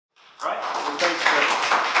Great. Well, thanks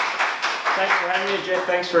for having me, Jeff.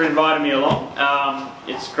 Thanks for inviting me along.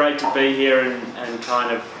 It's great to be here and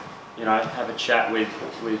kind of, have a chat with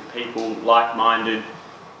people like-minded,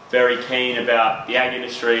 very keen about the ag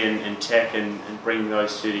industry and tech and bringing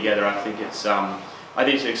those two together. I think it's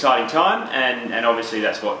an exciting time, and obviously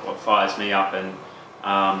that's what fires me up, and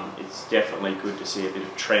it's definitely good to see a bit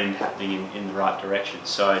of trend happening in the right direction.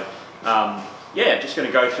 So yeah, just going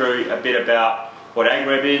to go through a bit about what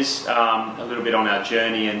AgriWebb is, a little bit on our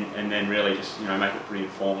journey, and then really just make it pretty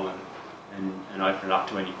informal and open it up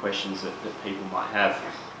to any questions that people might have.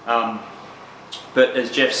 But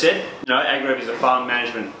as Jeff said, AgriWebb is a farm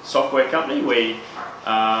management software company. We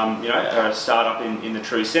are a startup in the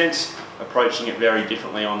true sense, approaching it very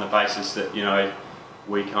differently on the basis that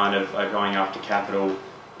we kind of are going after capital,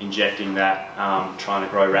 injecting that, trying to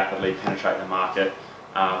grow rapidly, penetrate the market,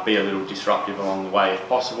 be a little disruptive along the way if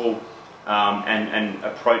possible. And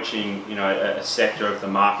approaching a sector of the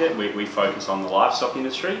market. We focus on the livestock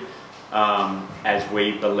industry, as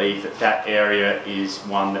we believe that area is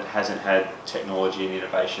one that hasn't had technology and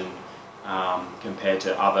innovation compared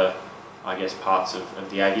to other, I guess, parts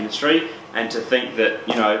of the ag industry. And to think that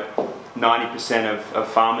 90% of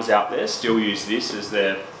farmers out there still use this as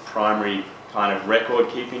their primary kind of record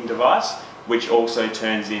keeping device, which also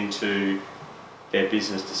turns into their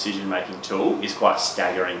business decision making tool, is quite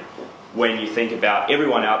staggering when you think about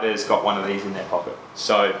everyone out there has got one of these in their pocket.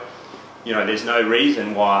 So there's no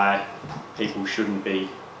reason why people shouldn't be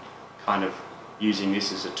kind of using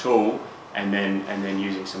this as a tool and then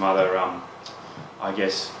using some other I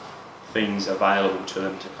guess things available to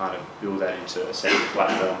them to kind of build that into a central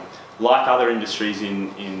platform like other industries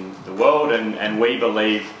in the world. And we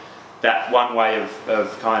believe that one way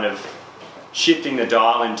of kind of shifting the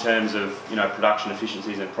dial in terms of production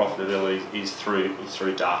efficiencies and profitability is through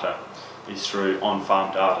data, is through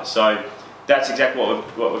on-farm data. So that's exactly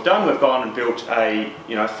what we've done. We've gone and built a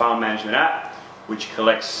farm management app which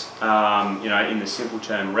collects in the simple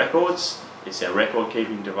term records. It's a record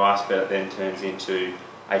keeping device, but it then turns into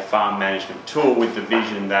a farm management tool with the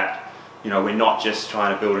vision that we're not just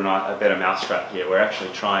trying to build a better mousetrap here. We're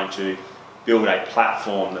actually trying to build a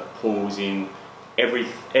platform that pulls in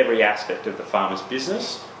every aspect of the farmer's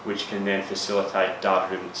business, which can then facilitate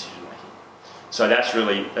data-driven decision making. So that's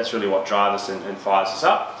really what drives us and fires us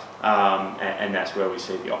up, and that's where we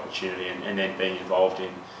see the opportunity, and then being involved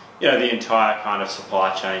in the entire kind of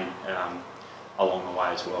supply chain along the way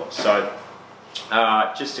as well. So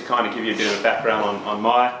just to kind of give you a bit of a background on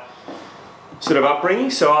my sort of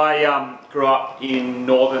upbringing. So I grew up in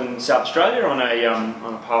northern South Australia on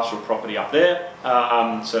a pastoral property up there.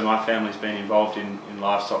 So my family's been involved in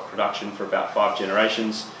livestock production for about 5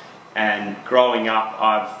 generations, and growing up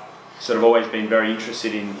I've sort of always been very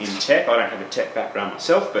interested in tech. I don't have a tech background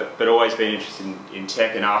myself, but always been interested in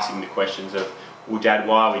tech and asking the questions of, well, Dad,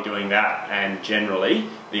 why are we doing that? And generally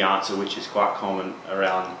the answer, which is quite common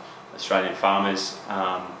around Australian farmers,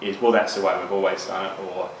 is, well, that's the way we've always done it,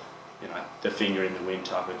 or the finger in the wind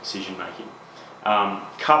type of decision making.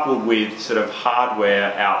 Coupled with sort of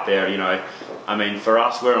hardware out there, I mean, for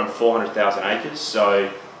us, we're on 400,000 acres,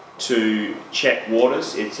 so to check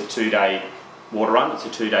waters, it's a 2-day water run, it's a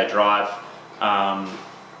 2-day drive.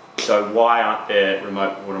 So why aren't there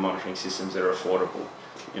remote water monitoring systems that are affordable?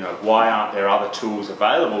 Why aren't there other tools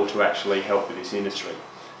available to actually help with this industry?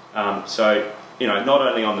 So, not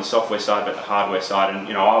only on the software side, but the hardware side,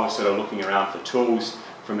 and I was sort of looking around for tools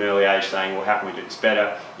from an early age saying, well, how can we do this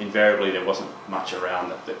better? Invariably there wasn't much around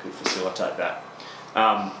that could facilitate that.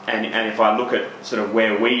 And if I look at sort of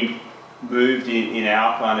where we moved in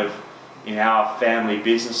our family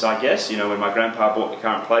business, I guess, when my grandpa bought the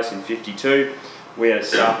current place in '52, we had a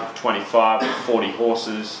staff of 25 with 40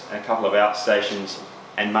 horses and a couple of outstations,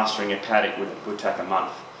 and mustering a paddock would take a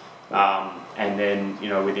month. And then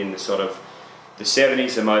within the sort of the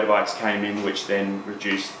 70s, the motorbikes came in, which then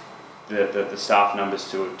reduced the staff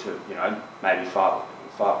numbers to maybe 5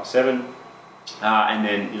 or 7, and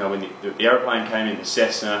then when the aeroplane came in, the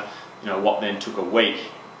Cessna, what then took a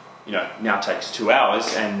week, now takes 2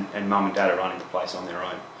 hours, and Mum and Dad are running the place on their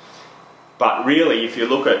own. But really, if you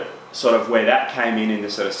look at sort of where that came in the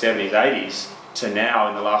sort of 70s, 80s to now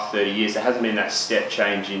in the last 30 years, there hasn't been that step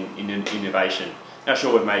change in innovation. Now,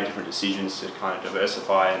 sure, we've made different decisions to kind of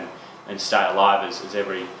diversify and stay alive as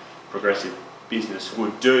every progressive business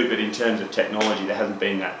would do, but in terms of technology there hasn't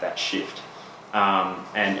been that shift,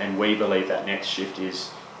 and we believe that next shift is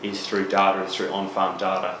through data, through on-farm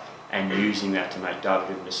data, and using that to make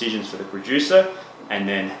data-driven decisions for the producer, and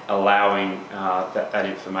then allowing that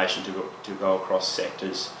information to go across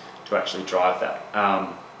sectors to actually drive that.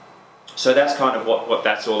 So that's kind of what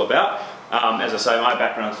that's all about. As I say, my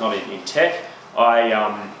background's not in tech.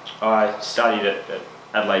 I studied at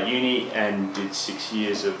Adelaide Uni and did 6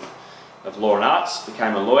 years of law and arts,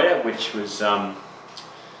 became a lawyer, which was,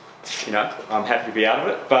 you know, I'm happy to be out of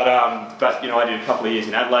it. But you know, I did a couple of years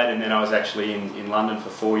in Adelaide, and then I was actually in London for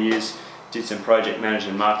 4 years, did some project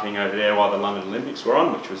management and marketing over there while the London Olympics were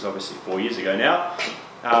on, which was obviously 4 years ago now.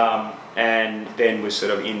 And then was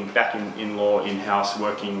sort of back in law, in-house,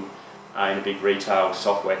 working in a big retail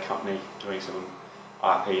software company, doing some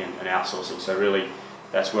IP and outsourcing. So really,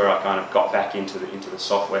 that's where I kind of got back into the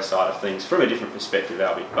software side of things from a different perspective,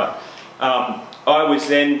 Albie. But I was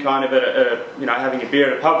then kind of you know, having a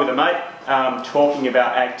beer at a pub with a mate, talking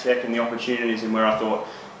about AgTech and the opportunities, and where I thought,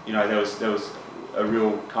 you know, there was a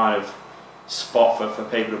real kind of spot for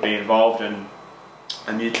people to be involved. And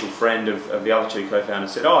a mutual friend of the other two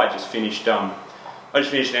co-founders said, "Oh, I just finished an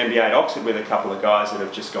MBA at Oxford with a couple of guys that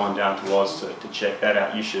have just gone down to Oz to check that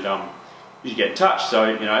out. You should get in touch." So,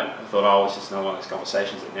 you know, I thought, oh, it's just another one of those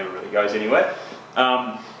conversations that never really goes anywhere.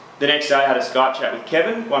 The next day I had a Skype chat with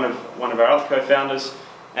Kevin, one of our other co-founders,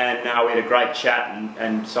 and we had a great chat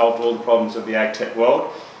and solved all the problems of the AgTech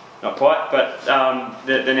world. Not quite, but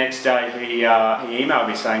the next day he emailed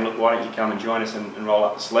me saying, "Look, why don't you come and join us and roll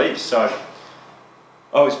up the sleeves?" So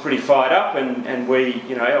I was pretty fired up, and we,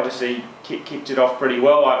 you know, obviously kicked it off pretty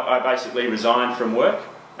well. I basically resigned from work.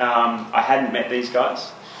 I hadn't met these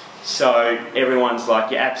guys, so everyone's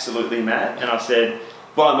like, "You're absolutely mad," and I said,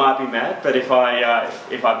 "Well, I might be mad, but if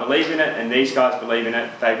I believe in it and these guys believe in it,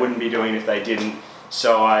 they wouldn't be doing it if they didn't."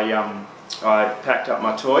 So I packed up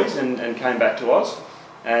my toys and came back to Oz,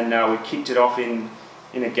 and we kicked it off in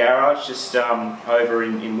a garage just over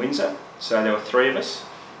in Windsor. So there were 3 of us.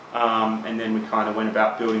 And then we kind of went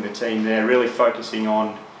about building the team there, really focusing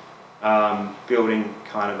on building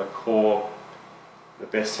kind of a core, the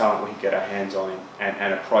best talent we could get our hands on,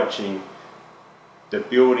 and approaching the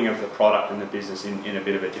building of the product and the business in a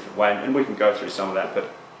bit of a different way. And we can go through some of that, but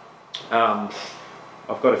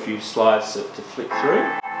I've got a few slides to flick through.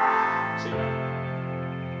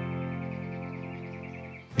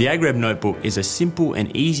 The AgriWebb Notebook is a simple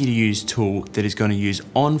and easy to use tool that is going to use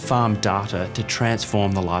on-farm data to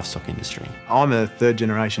transform the livestock industry. I'm a 3rd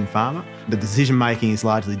generation farmer. The decision making is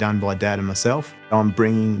largely done by Dad and myself. I'm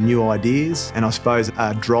bringing new ideas and I suppose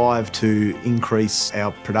a drive to increase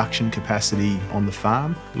our production capacity on the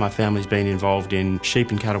farm. My family's been involved in sheep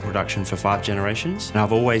and cattle production for 5 generations, and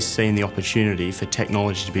I've always seen the opportunity for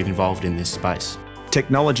technology to be involved in this space.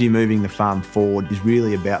 Technology moving the farm forward is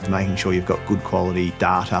really about making sure you've got good quality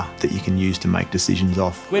data that you can use to make decisions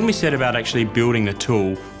off. When we set about actually building the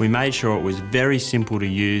tool, we made sure it was very simple to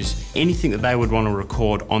use. Anything that they would want to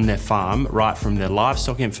record on their farm, right from their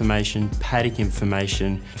livestock information, paddock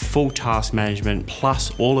information, full task management,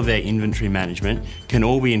 plus all of their inventory management, can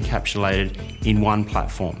all be encapsulated in one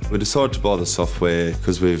platform. We decided to buy the software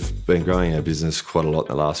because we've been growing our business quite a lot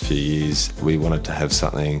in the last few years. We wanted to have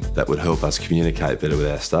something that would help us communicate better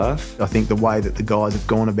with our staff. I think the way that the guys have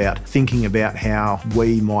gone about thinking about how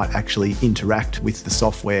we might actually interact with the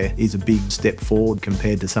software is a big step forward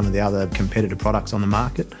compared to some of the other competitor products on the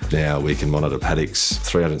market. Now we can monitor paddocks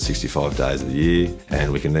 365 days of the year,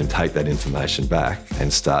 and we can then take that information back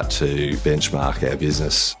and start to benchmark our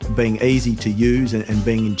business. Being easy to use and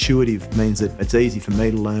being intuitive means that it's easy for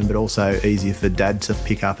me to learn, but also easier for Dad to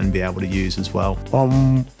pick up and be able to use as well.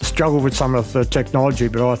 Struggle with some of the technology,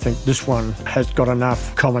 but I think this one has got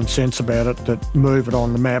enough common sense about it that move it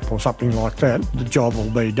on the map or something like that, the job will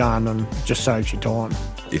be done and it just saves you time.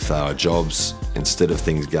 If there are jobs, instead of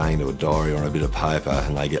things going to a diary or a bit of paper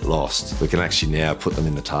and they get lost, we can actually now put them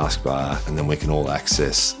in the taskbar and then we can all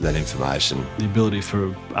access that information. The ability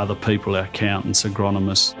for other people, our accountants,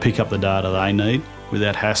 agronomists, pick up the data they need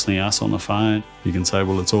without hassling us on the phone. You can say,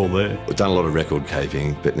 well, it's all there. We've done a lot of record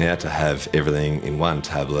keeping, but now to have everything in one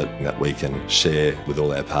tablet that we can share with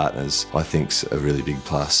all our partners, I think's a really big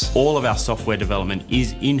plus. All of our software development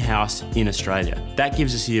is in-house in Australia. That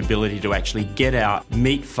gives us the ability to actually get out,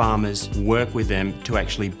 meet farmers, work with them to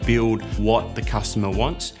actually build what the customer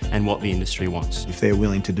wants and what the industry wants. If they're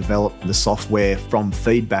willing to develop the software from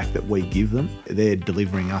feedback that we give them, they're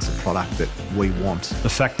delivering us a product that we want. The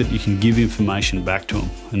fact that you can give information back to them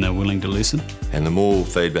and they're willing to listen. And the more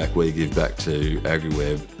feedback we give back to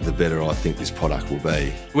AgriWebb, the better I think this product will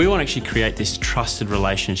be. We want to actually create this trusted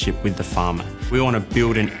relationship with the farmer. We want to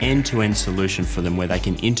build an end-to-end solution for them where they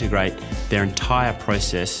can integrate their entire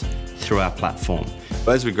process through our platform.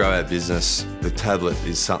 As we grow our business, the tablet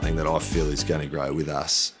is something that I feel is going to grow with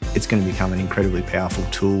us. it's going to become an incredibly powerful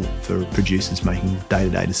tool for producers making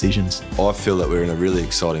day-to-day decisions. I feel that we're in a really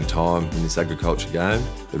exciting time in this agriculture game.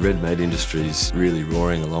 The red meat industry is really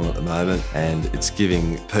roaring along at the moment, and it's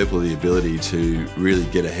giving people the ability to really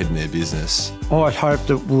get ahead in their business. I hope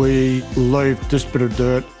that we leave this bit of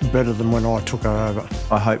dirt better than when I took over.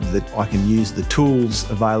 I hope that I can use the tools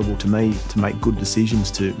available to me to make good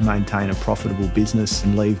decisions to maintain a profitable business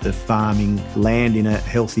and leave the farming land in a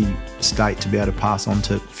healthy state to be able to pass on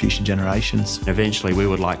to future generations. Eventually we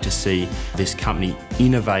would like to see this company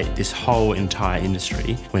innovate this whole entire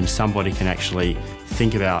industry. When somebody can actually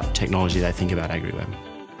think about technology, they think about AgriWebb.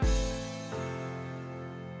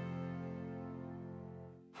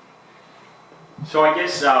 So I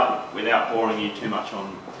guess without boring you too much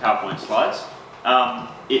on PowerPoint slides,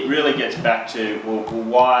 it really gets back to, well,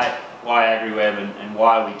 why AgriWebb and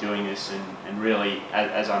why are we doing this, and really,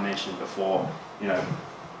 as I mentioned before, you know,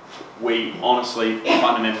 we honestly,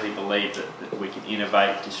 fundamentally believe that we can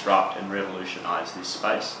innovate, disrupt and revolutionise this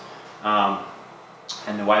space.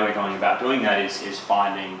 And the way we're going about doing that is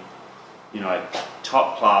finding, you know,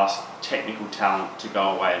 top class technical talent to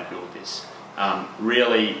go away and build this.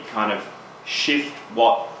 Really kind of shift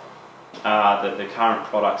what the current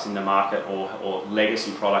products in the market or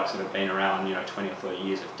legacy products that have been around, you know, 20 or 30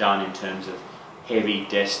 years have done in terms of heavy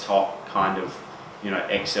desktop kind of, you know,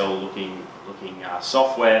 Excel looking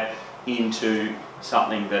software into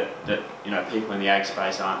something that you know, people in the ag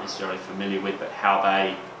space aren't necessarily familiar with, but how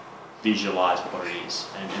they visualize what it is,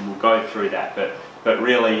 and we'll go through that, but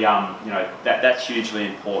really, you know, that's hugely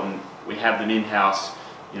important. We have them in-house,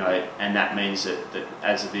 you know, and that means that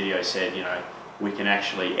as the video said, you know, we can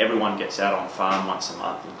actually, everyone gets out on farm once a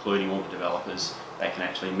month, including all the developers. They can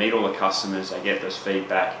actually meet all the customers, they get this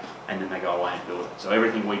feedback, and then they go away and build it. So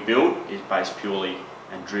everything we build is based purely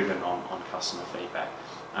and driven on customer feedback.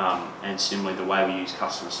 And similarly, the way we use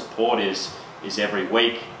customer support is every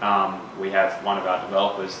week we have one of our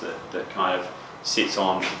developers that kind of sits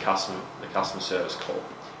on the customer service call,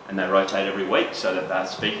 and they rotate every week so that they're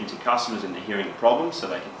speaking to customers and they're hearing the problems so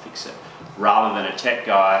they can fix it, rather than a tech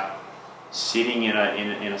guy sitting in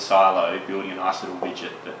a silo building a nice little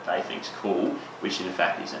widget that they think's cool, which in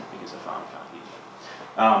fact isn't, because the farmer can't use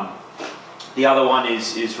it. The other one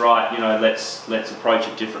is right, you know, let's approach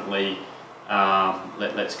it differently.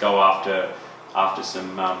 Let's go after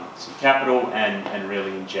some capital and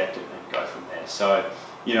really inject it and go from there. So,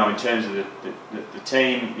 you know, in terms of the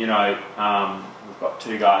team, you know, we've got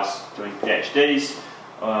 2 guys doing PhDs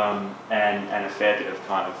and a fair bit of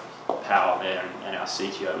kind of power there, and our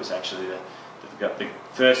CTO was actually the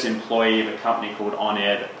first employee of a company called On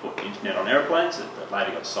Air that put internet on airplanes that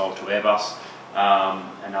later got sold to Airbus.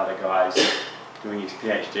 Another guy is doing his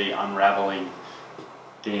PhD unravelling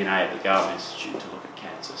DNA at the Garden Institute to look at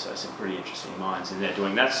cancer, so some pretty interesting minds in there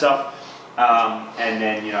doing that stuff. And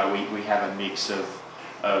then, you know, we have a mix of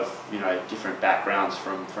you know, different backgrounds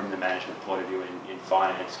from the management point of view in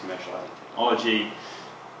finance, commercial technology,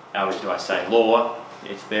 do I say law,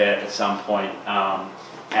 it's there at some point,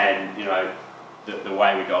 and you know, the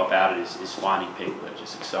way we go about it is finding people that are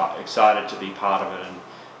just excited to be part of it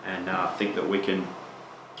and think that we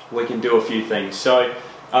can do a few things. So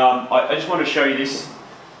I just want to show you this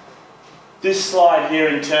slide here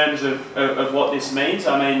in terms of what this means.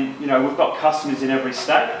 I mean, you know, we've got customers in every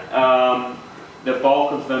state. The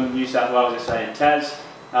bulk of them, New South Wales, SA and Tas.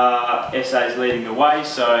 SA is leading the way,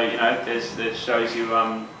 so you know, that shows you,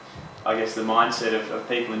 I guess, the mindset of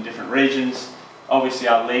people in different regions. Obviously,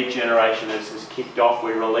 our lead generation has kicked off.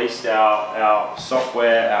 We released our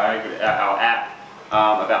software, our app,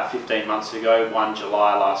 about 15 months ago, 1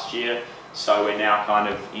 July last year. So we're now kind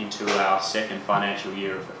of into our 2nd financial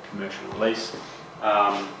year of commercial release.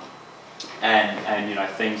 And you know,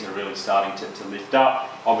 things are really starting to lift up.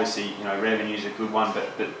 Obviously, you know, revenue's a good one,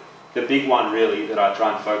 but the big one really that I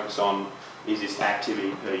try and focus on is this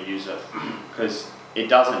activity per user, because it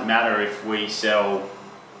doesn't matter if we sell,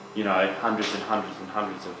 you know, hundreds and hundreds and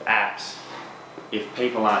hundreds of apps. If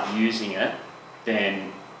people aren't using it,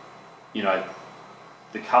 then, you know,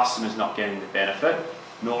 the customer's not getting the benefit,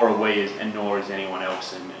 nor are we, and nor is anyone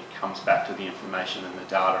else, and it comes back to the information and the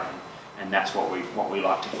data, and that's what we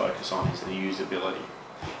like to focus on, is the usability,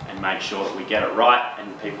 and make sure that we get it right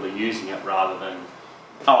and people are using it, rather than,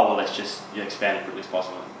 oh well, let's just expand it as quickly as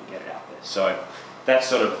possible and get it out there. So that's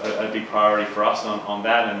sort of a big priority for us on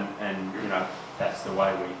that, and you know, that's the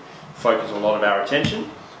way we focus a lot of our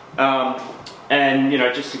attention. And you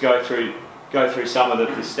know, just to go through some of the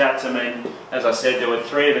stats. I mean, as I said, there were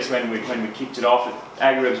 3 of us when we kicked it off.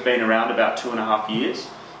 AgriWebb's been around about 2.5 years.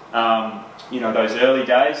 You know, those early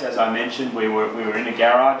days, as I mentioned, we were in a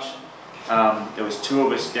garage. There was 2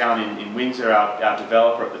 of us down in Windsor. Our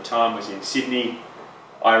developer at the time was in Sydney.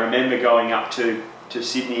 I remember going up to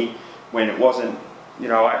Sydney when it wasn't, you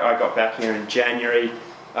know, I got back here in January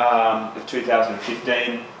of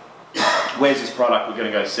 2015. Where's this product we're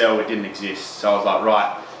going to go sell? It didn't exist. So I was like,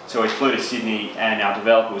 right. So we flew to Sydney, and our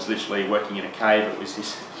developer was literally working in a cave. It was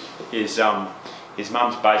his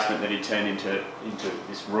mum's basement that he turned into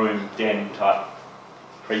this room den type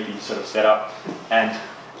creepy sort of setup, and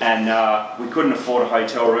we couldn't afford a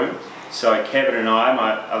hotel room. So Kevin and I,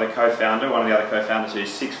 my other co-founder, one of the other co-founders who's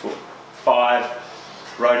 6'5",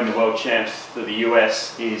 rode in the world champs for the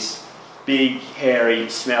US, is big, hairy,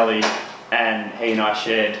 smelly, and he and I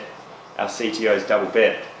shared our CTO's double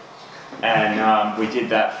bed. And we did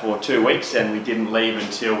that for 2 weeks, and we didn't leave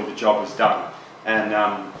until the job was done.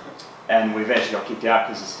 And we eventually got kicked out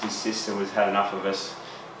because his sister had enough of us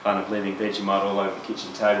kind of leaving Vegemite all over the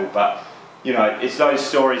kitchen table. But you know, it's those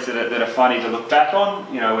stories that are funny to look back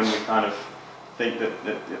on, you know, when we kind of think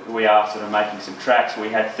that we are sort of making some tracks. We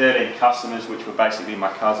had 13 customers, which were basically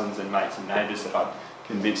my cousins and mates and neighbours that I'd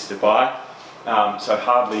convinced to buy. So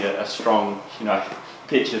hardly a strong, you know,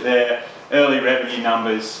 picture there. Early revenue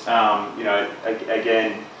numbers, you know,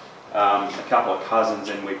 again, a couple of cousins,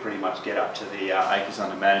 and we pretty much get up to the acres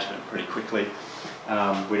under management pretty quickly.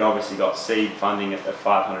 We'd obviously got seed funding at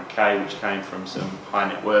 500k, which came from some high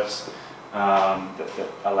net worths that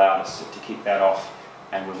allowed us to kick that off,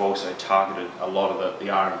 and we've also targeted a lot of the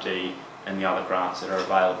R&D and the other grants that are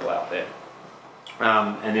available out there.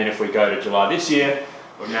 And then if we go to July this year,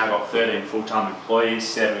 we've now got 13 full-time employees,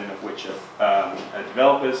 7 of which are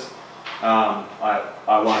developers.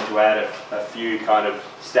 I wanted to add a few kind of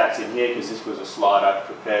stats in here because this was a slide I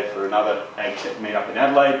prepared for another AgTech meetup in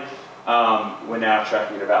Adelaide. We're now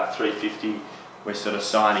tracking at about 350. We're sort of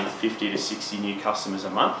signing 50 to 60 new customers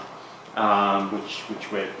a month,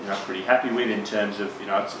 which we're, you know, pretty happy with in terms of, you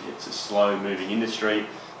know, it's a slow-moving industry.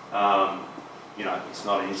 You know, it's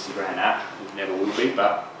not an Instagram app. It never will be,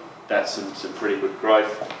 but that's some pretty good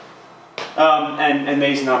growth. And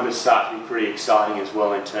these numbers start to be pretty exciting as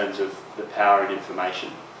well in terms of the power of information.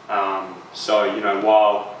 So, you know,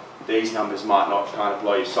 while these numbers might not kind of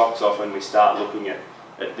blow your socks off, when we start looking at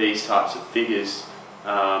these types of figures,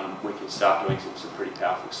 we can start doing some pretty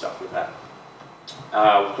powerful stuff with that.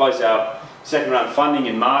 We closed our second round of funding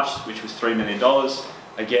in March, which was $3 million.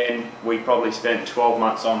 Again, we probably spent 12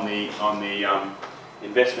 months on the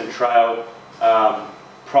investment trail,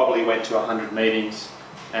 probably went to 100 meetings.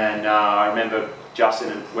 And I remember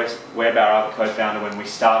Justin and Webb, our other co-founder, when we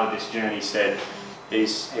started this journey, said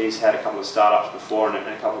he's had a couple of startups before and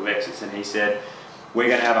a couple of exits, and he said, we're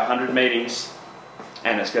going to have 100 meetings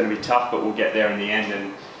and it's going to be tough, but we'll get there in the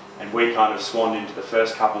end. And we kind of swanned into the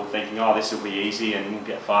first couple thinking, oh, this will be easy and we'll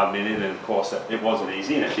get 5 million, and of course it wasn't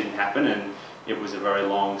easy and it didn't happen, and it was a very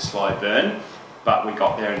long, slow burn, but we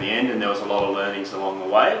got there in the end, and there was a lot of learnings along the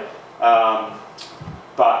way.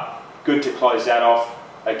 But good to close that off.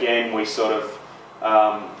 Again, we sort of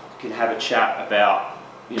can have a chat about,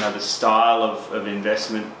 you know, the style of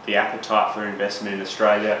investment. The appetite for investment in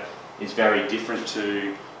Australia is very different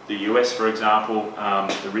to the US, for example.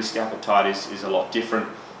 The risk appetite is a lot different,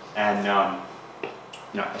 and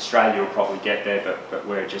you know, Australia will probably get there, but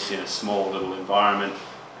we're just in a small little environment,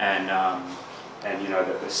 and you know,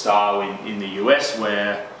 the style in the US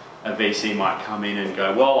where a VC might come in and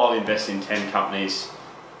go, well, I'll invest in 10 companies.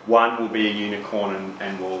 One will be a unicorn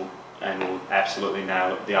and will absolutely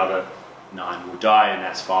nail it. The other 9 will die, and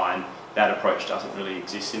that's fine. That approach doesn't really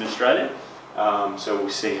exist in Australia. So we'll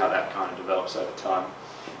see how that kind of develops over time.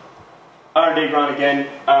 R&D grant again,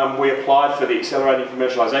 we applied for the Accelerating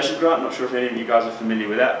Commercialisation grant. I'm not sure if any of you guys are familiar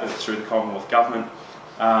with that, but it's through the Commonwealth Government.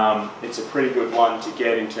 It's a pretty good one to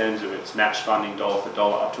get in terms of its match funding dollar for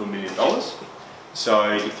dollar up to $1 million.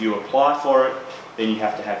 So if you apply for it, then you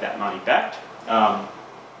have to have that money backed.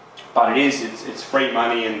 But it's free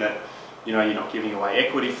money in that, you know, you're not giving away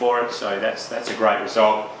equity for it, so that's a great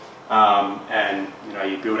result. And you know,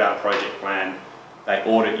 you build out a project plan, they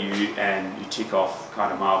audit you, and you tick off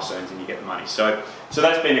kind of milestones, and you get the money. So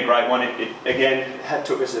that's been a great one. It again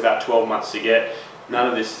took us about 12 months to get. None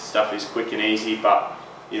of this stuff is quick and easy, but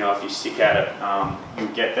you know, if you stick at it,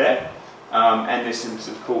 you'll get there. And there's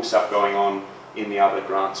some cool stuff going on in the other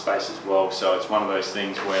grant space as well. So it's one of those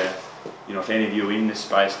things where, you know, if any of you are in this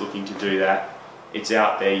space looking to do that, it's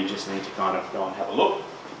out there. You just need to kind of go and have a look.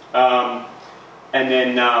 And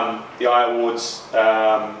then the iAwards,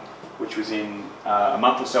 which was in a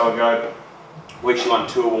month or so ago, we actually won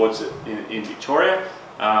 2 awards in Victoria,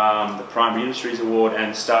 the Primary Industries Award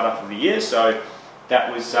and Startup of the Year. So that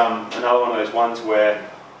was another one of those ones where,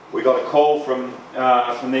 we got a call from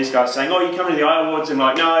these guys saying, "Oh, you coming to the iAwards?" And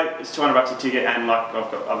like, "No, it's $200 a ticket, and like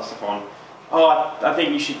I've got other stuff on." "Oh, I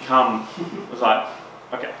think you should come." I was like,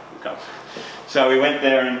 "Okay, we'll come." So we went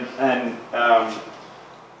there and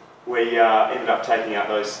we ended up taking out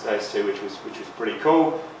those two, which was pretty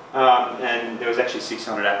cool. And there was actually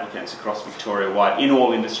 600 applicants across Victoria-wide in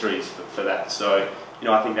all industries for that. So, you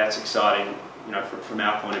know, I think that's exciting, you know, from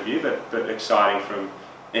our point of view, but exciting from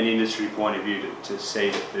an industry point of view to see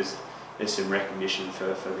that there's some recognition for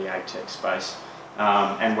the AgTech space.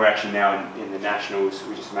 And we're actually now in the Nationals.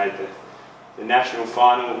 We just made the National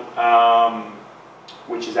final,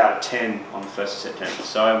 which is out of 10 on the 1st of September.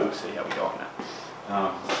 So we'll see how we go on that.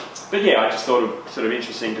 But yeah, I just thought it sort of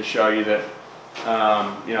interesting to show you that,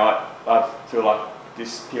 you know, I feel like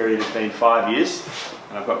this period has been 5 years,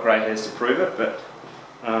 and I've got grey hairs to prove it, but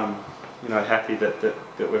you know, happy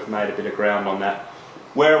that we've made a bit of ground on that.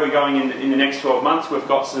 Where are we going in the next 12 months? We've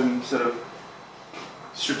got some sort of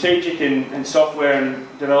strategic and software and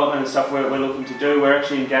development and stuff we're looking to do. We're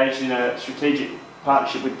actually engaged in a strategic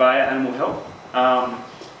partnership with Bayer Animal Health,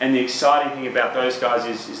 and the exciting thing about those guys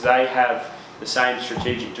is they have the same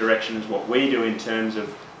strategic direction as what we do in terms of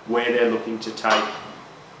where they're looking to take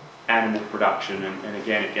animal production, and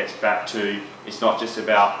again it gets back to it's not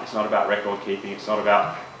about record keeping, it's not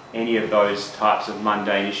about any of those types of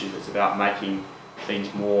mundane issues, it's about making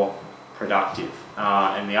things more productive.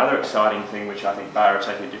 And the other exciting thing, which I think Bayer are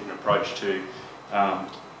taking a different approach to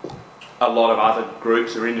a lot of other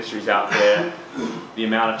groups or industries out there, the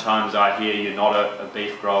amount of times I hear you're not a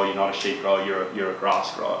beef grower, you're not a sheep grower, you're a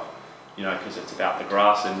grass grower, you know, because it's about the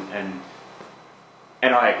grass,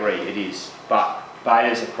 and I agree, it is. But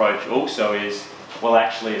Bayer's approach also is, well,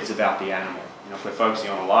 actually it's about the animal. You know, if we're focusing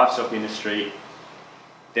on a livestock industry,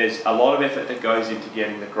 there's a lot of effort that goes into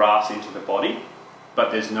getting the grass into the body,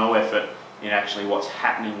 but there's no effort in actually what's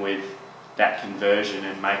happening with that conversion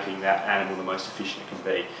and making that animal the most efficient it can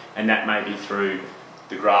be. And that may be through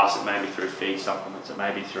the grass, it may be through feed supplements, it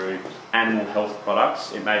may be through animal health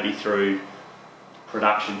products, it may be through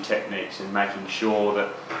production techniques and making sure that,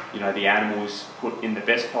 you know, the animal's put in the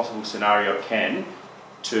best possible scenario it can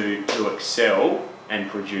to excel and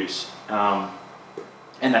produce.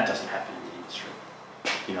 And that doesn't happen in the industry.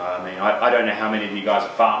 You know, I mean, I don't know how many of you guys are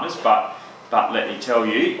farmers, but let me tell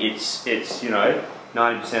you, it's you know,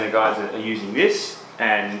 90% of guys are using this,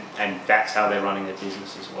 and that's how they're running their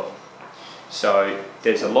business as well. So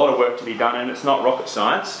there's a lot of work to be done, and it's not rocket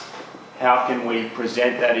science. How can we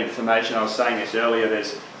present that information? I was saying this earlier,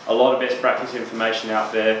 there's a lot of best practice information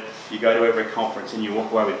out there. You go to every conference and you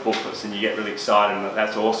walk away with booklets and you get really excited and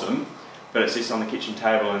that's awesome, but it sits on the kitchen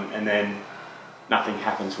table and then nothing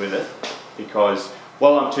happens with it because,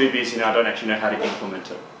 well, I'm too busy and I don't actually know how to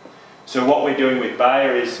implement it. So what we're doing with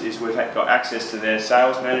Bayer is we've got access to their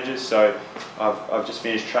sales managers. So I've just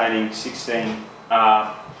finished training 16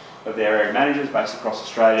 of their area managers based across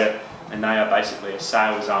Australia, and they are basically a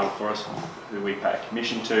sales arm for us who we pay a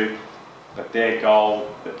commission to. But their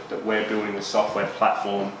goal, that we're building the software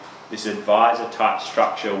platform, this advisor type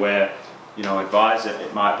structure where, you know, advisor,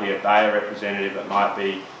 it might be a Bayer representative, it might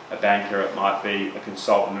be a banker, it might be a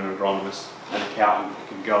consultant, an agronomist, an accountant that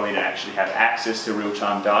can go in and actually have access to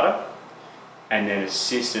real-time data and then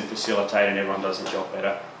assist and facilitate, and everyone does their job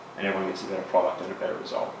better and everyone gets a better product and a better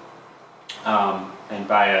result. And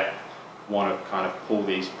Bayer want to kind of pull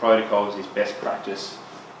these protocols, these best practice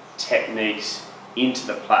techniques into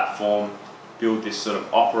the platform, build this sort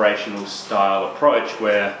of operational style approach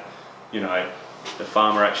where, you know, the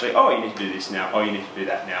farmer actually, oh, you need to do this now, oh, you need to do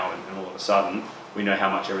that now, and all of a sudden we know how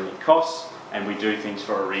much everything costs and we do things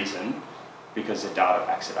for a reason because the data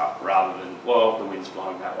backs it up rather than, well, the wind's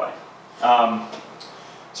blowing that way.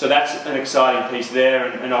 So that's an exciting piece there,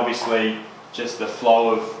 and obviously just the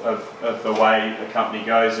flow of the way the company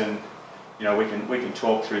goes, and you know, we can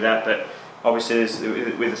talk through that, but obviously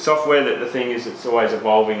with the software, the thing is it's always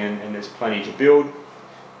evolving and there's plenty to build,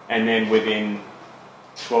 and then within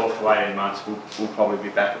 12 to 18 months we'll probably be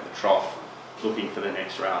back at the trough looking for the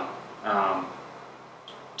next round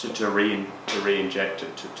to re-inject,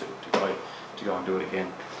 to go and do it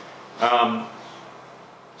again.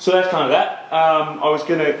 So that's kind of that. I was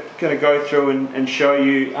gonna go through and show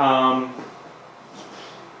you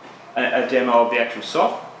a demo of the actual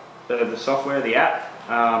the software, the app.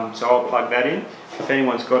 So I'll plug that in. If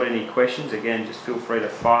anyone's got any questions, again, just feel free to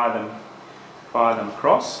fire them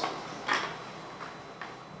across.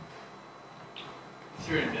 If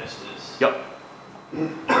you're investors, yep.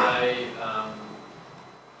 Are they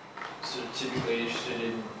sort of typically interested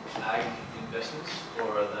in ag investments,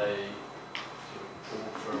 or are they sort of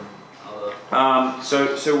pulled from other?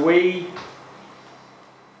 So we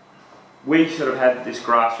we sort of had this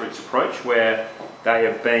grassroots approach where they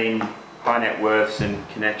have been high net worths and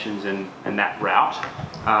connections and that route,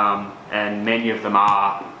 and many of them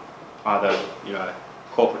are either, you know,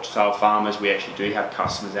 corporate style farmers. We actually do have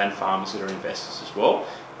customers and farmers that are investors as well,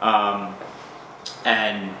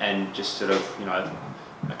 and just sort of, you know,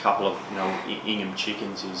 a couple of, you know, Ingham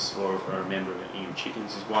Chickens is, or a member of Ingham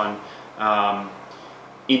Chickens is one.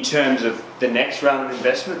 In terms of the next round of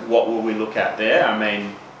investment, what will we look at there? I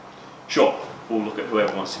mean, sure, we'll look at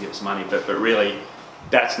whoever wants to give us money, but really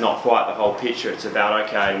that's not quite the whole picture. It's about,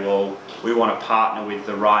 okay, well, we want to partner with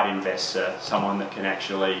the right investor, someone that can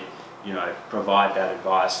actually, you know, provide that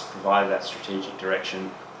advice, provide that strategic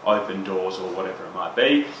direction, open doors or whatever it might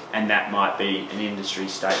be, and that might be an industry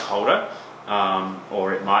stakeholder,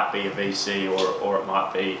 or it might be a VC, or it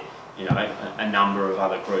might be, you know, a number of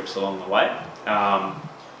other groups along the way.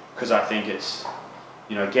 Because I think it's,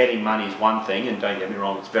 you know, getting money is one thing, and don't get me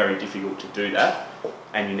wrong, it's very difficult to do that,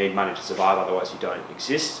 and you need money to survive, otherwise you don't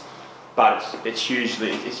exist. But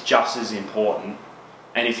it's just as important.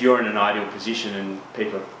 And if you're in an ideal position and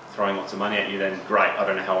people are throwing lots of money at you, then great. I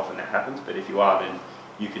don't know how often that happens, but if you are, then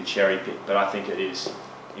you can cherry pick. But I think it is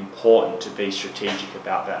important to be strategic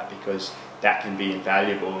about that, because that can be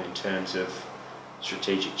invaluable in terms of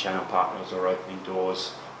strategic channel partners or opening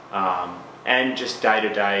doors, and just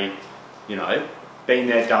day-to-day, you know, been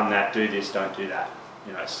there, done that, do this, don't do that,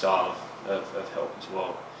 you know, style of help as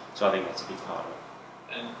well. So I think that's a big part of it.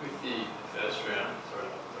 And with the first round, sorry,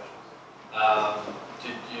 questions.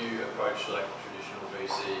 Did you approach like traditional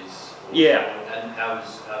VCs? Yeah. And how do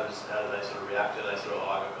they sort of react? Are they sort of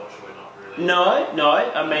agriculture? We're not really. No.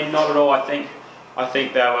 I mean, not at all. I think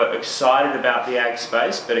they were excited about the ag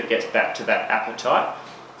space, but it gets back to that appetite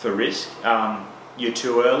for risk. You're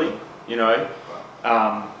too early, you know.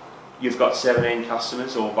 You've got 17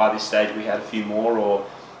 customers, or by this stage we had a few more,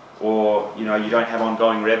 or you know, you don't have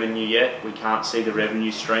ongoing revenue yet. We can't see the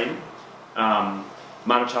revenue stream.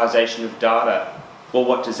 Monetization of data. Well,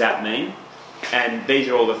 what does that mean? And these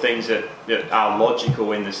are all the things that are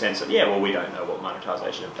logical in the sense of, yeah, well, we don't know what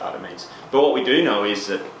monetization of data means. But what we do know is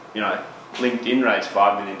that, you know, LinkedIn raised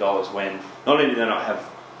 $5 million when not only did they not have,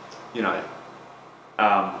 you know,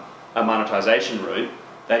 a monetization route,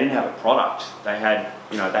 they didn't have a product. They had,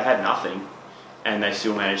 you know, they had nothing, and they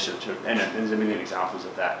still managed to and there's a million examples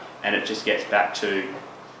of that. And it just gets back to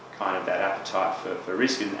kind of that appetite for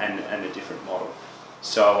risk and a different model.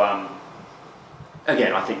 So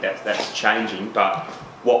again, I think that's changing, but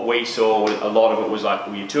what we saw, a lot of it was like,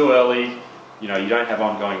 well, you're too early, you know, you don't have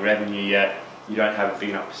ongoing revenue yet, you don't have a big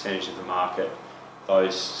enough percentage of the market,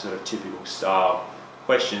 those sort of typical style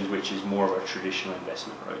questions, which is more of a traditional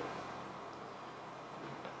investment route.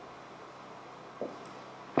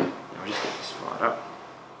 I'll just get this right up.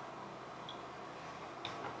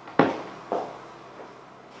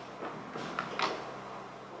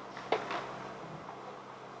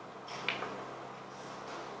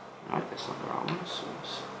 No, that's not the right one.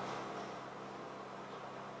 Source.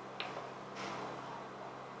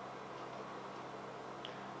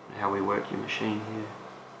 How we work your machine here.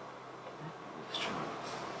 Let's try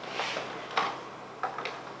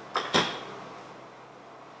this.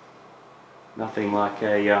 Nothing like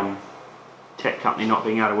a tech company not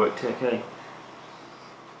being able to work tech, eh?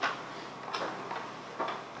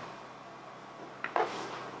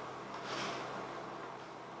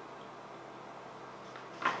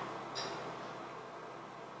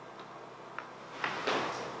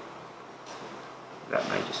 That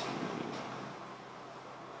may just be...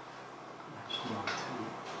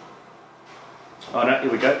 Oh no,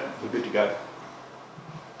 here we go. We're good to go.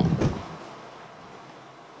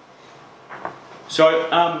 So,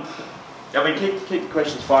 I mean, keep the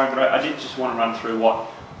questions firing, but I did just want to run through what,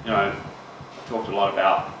 you know, I've talked a lot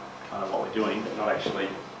about kind of what we're doing, but not actually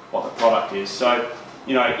what the product is. So,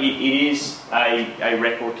 you know, it is a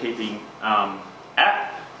record-keeping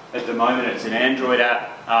app. At the moment, it's an Android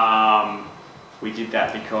app. We did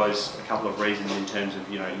that because a couple of reasons in terms of,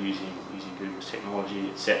 you know, using Google's technology,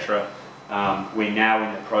 etc. We're now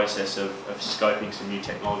in the process of scoping some new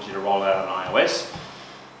technology to roll out on iOS.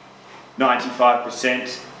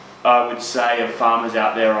 95%, I would say, of farmers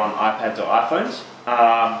out there are on iPads or iPhones,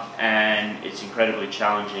 and it's incredibly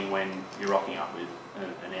challenging when you're rocking up with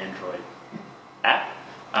an Android app.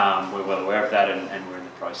 We're well aware of that, and we're in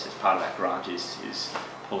the process. Part of that grant is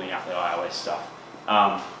pulling out the iOS stuff.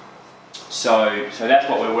 So that's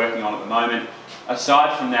what we're working on at the moment.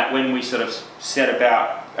 Aside from that, when we sort of set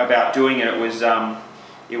about doing it, it was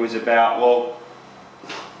about, well,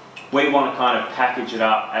 we want to kind of package it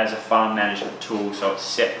up as a farm management tool, so it's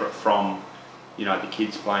separate from you know, the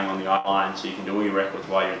kids playing on the line, so you can do all your records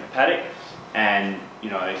while you're in the paddock, and you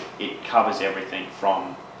know, it covers everything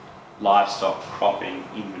from livestock, cropping,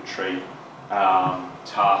 inventory,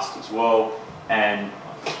 tasks as well, and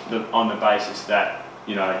on the basis that,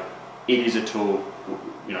 you know, it is a tool,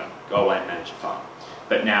 you know, go away and manage your farm.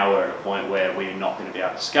 But now we're at a point where we're not going to be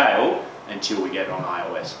able to scale until we get it on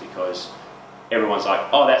iOS, because everyone's like,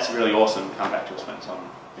 oh, that's really awesome, come back to us when it's on.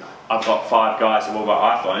 You know, I've got 5 guys who've all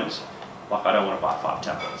got iPhones, like I don't want to buy 5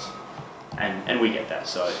 tablets. And we get that,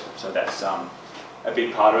 so that's a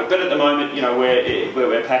big part of it. But at the moment, you know,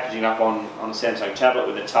 we're packaging up on a Samsung tablet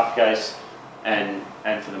with a tough case, and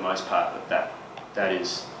for the most part, that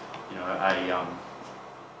is, you know,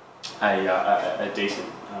 a decent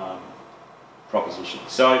proposition.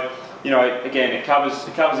 So, you know, again, it covers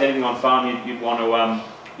anything on farm you'd want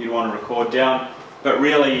to record down, but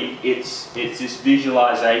really it's this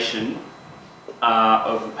visualization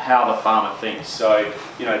of how the farmer thinks. So,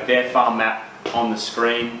 you know, their farm map on the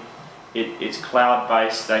screen, it's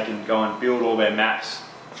cloud-based. They can go and build all their maps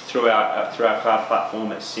through our cloud platform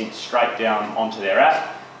that syncs straight down onto their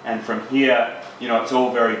app, and from here, you know, it's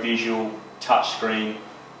all very visual, touch screen.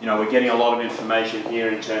 You know, we're getting a lot of information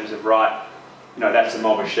here in terms of, right, you know, that's a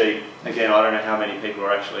mob of sheep. Again, I don't know how many people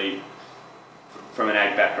are actually from an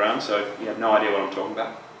ag background, so if you have no idea what I'm talking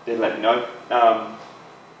about, then let me know.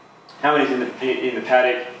 How many's in the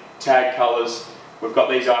paddock, tag colours. We've got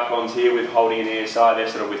these icons here with holding an ESI. They're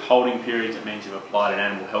sort of withholding periods. It means you've applied an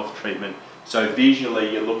animal health treatment. So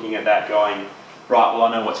visually, you're looking at that going, right, well,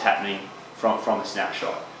 I know what's happening from a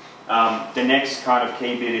snapshot. The next kind of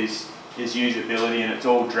key bit is usability, and it's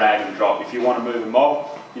all drag and drop. If you want to move a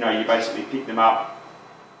mob, you know, you basically pick them up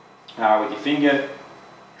with your finger,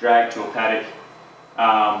 drag to a paddock,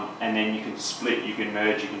 and then you can split, you can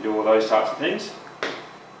merge, you can do all those types of things,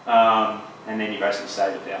 and then you basically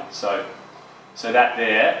save it down. So that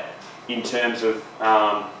there, in terms of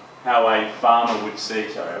how a farmer would see,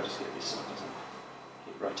 sorry, I'll just get this so it doesn't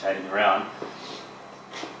keep rotating around.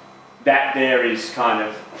 That there is kind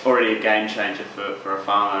of already a game changer for a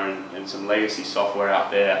farmer, and some legacy software out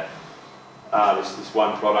there. There's this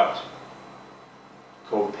one product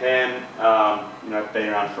called PAM, you know, been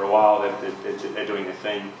around for a while, they're doing their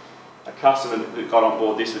thing. A customer that got on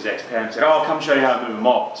board this was ex-PAM and said, oh, I'll come show you how to move a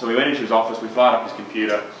mob. So we went into his office, we fired up his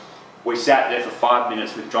computer, we sat there for 5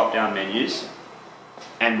 minutes with drop-down menus,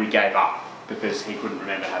 and we gave up because he couldn't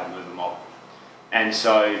remember how to move a mob. And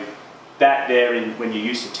so that there, when you're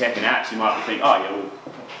used to tech and apps, you might think, oh yeah, well,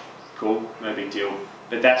 cool, no big deal.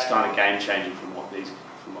 But that's kind of game changing from what these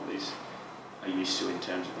are used to in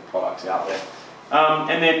terms of the products out there.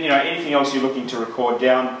 And then, you know, anything else you're looking to record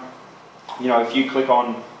down, you know, if you click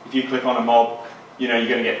on a mob, you know, you're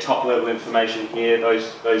going to get top level information here.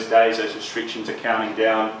 Those days, those restrictions are counting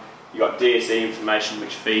down. You've got DSE information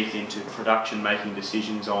which feeds into production making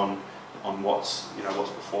decisions on what's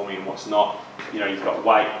performing and what's not. You know, you've got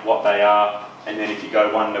weight, what they are, and then if you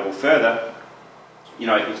go one level further, you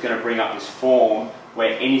know, it's going to bring up this form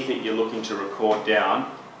where anything you're looking to record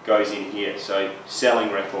down goes in here. So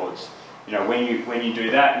selling records. You know, when you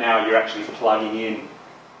do that, now you're actually plugging in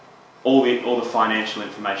all the financial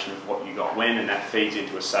information of what you got when, and that feeds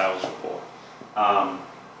into a sales report.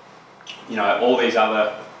 You know, all these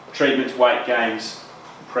other treatments, weight gains,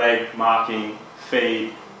 preg, marking,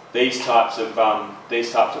 feed, these types of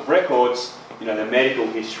records, you know, the medical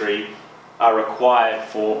history are required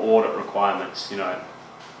for audit requirements. You know,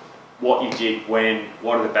 what you did when,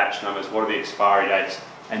 what are the batch numbers, what are the expiry dates,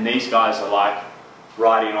 and these guys are like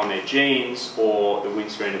writing on their jeans or the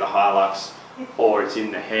windscreen of the Hilux, or it's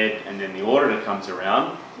in the head, and then the auditor comes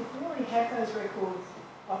around. If you already have those records,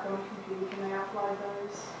 like on a computer, can they upload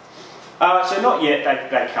those? So not yet,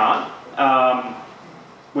 they can't.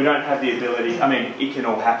 We don't have the ability, I mean, it can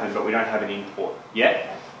all happen, but we don't have an import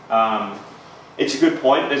yet. It's a good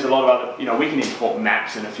point. There's a lot of other, you know, we can import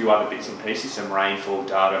maps and a few other bits and pieces, some rainfall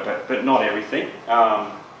data, but not everything.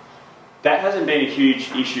 That hasn't been a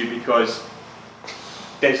huge issue because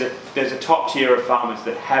there's a top tier of farmers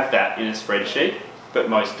that have that in a spreadsheet, but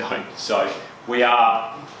most don't. So we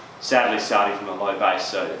are sadly starting from a low base,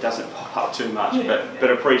 so it doesn't pop up too much.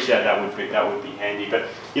 But appreciate that would be handy. But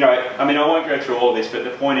you know, I mean, I won't go through all this, but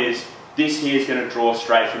the point is, this here is going to draw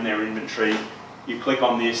straight from their inventory. You click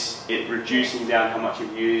on this, it reducing down how much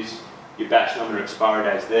you've used, your batch number, expiry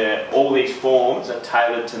dates there. All these forms are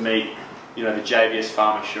tailored to meet, you know, the JBS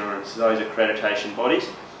Farm Assurance, those accreditation bodies.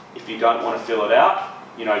 If you don't want to fill it out,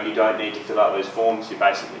 you know, you don't need to fill out those forms. You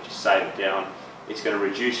basically just save it down. It's going to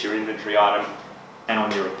reduce your inventory item, and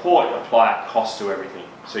on your report, you apply a cost to everything.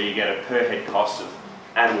 So you get a per head cost of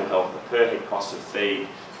animal health, a per head cost of feed,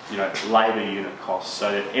 labour unit costs,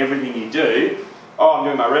 so that everything you do, oh, I'm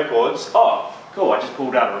doing my records, oh, cool, I just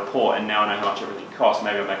pulled out a report and now I know how much everything costs,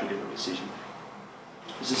 maybe I'll make a different decision.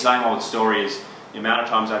 It's the same old story as the amount of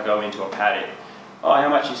times I go into a paddock, oh, how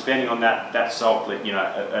much are you spending on that salt,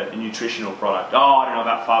 a nutritional product? Oh, I don't know,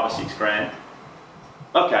 about 5 or 6 grand.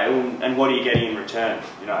 Okay, well, and what are you getting in return?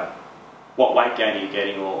 What weight gain are you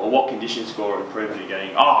getting, or what condition score improvement are you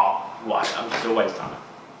getting? Oh, I've just always done it.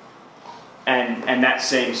 And that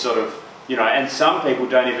seems sort of, and some people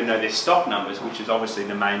don't even know their stock numbers, which is obviously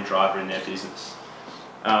the main driver in their business.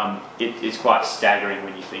 It's quite staggering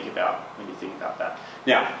when you think about that.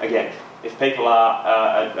 Now, again, if people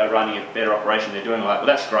are running a better operation, they're doing all that, well,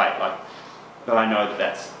 that's great. But I know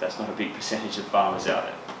that's not a big percentage of farmers out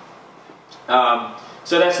there.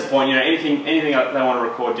 So that's the point. Anything they want to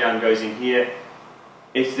record down goes in here.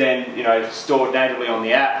 It's then stored natively on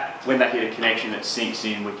the app. When they hit a connection that syncs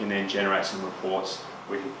in, we can then generate some reports.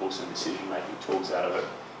 We can pull some decision-making tools out of it.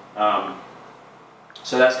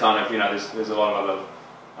 So that's kind of there's a lot of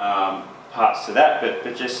other parts to that,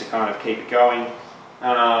 but just to kind of keep it going.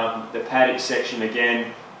 The paddock section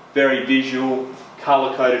again, very visual,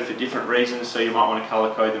 colour-coded for different reasons. So you might want to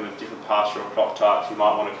colour-code them with different pasture or crop types. You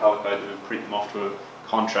might want to colour-code them and print them off to a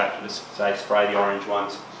contractor to say spray the orange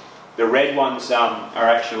ones. The red ones are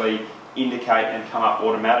actually indicate and come up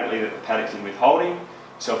automatically that the paddock's in withholding.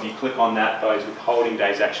 So if you click on that, those withholding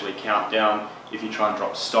days actually count down. If you try and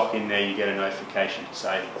drop stock in there, you get a notification to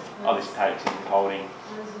say, oh, this paddock's in withholding.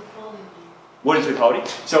 What is withholding?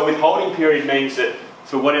 So withholding period means that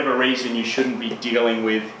for whatever reason you shouldn't be dealing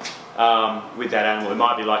with that animal. It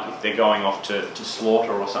might be like if they're going off to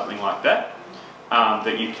slaughter or something like that,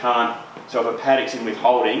 that you can't. So if a paddock's in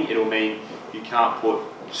withholding, it'll mean you can't put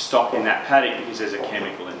stock in that paddock because there's a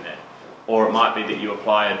chemical in there. Or it might be that you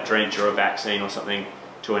apply a drench or a vaccine or something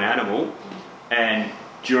to an animal, and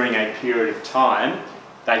during a period of time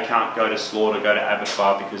they can't go to slaughter, go to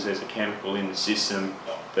abattoir because there's a chemical in the system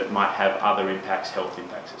that might have other impacts, health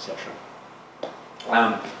impacts, etc.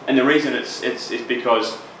 And the reason it's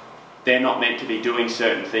because they're not meant to be doing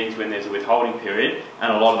certain things when there's a withholding period,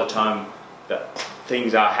 and a lot of the time that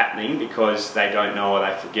things are happening because they don't know or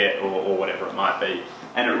they forget or whatever it might be.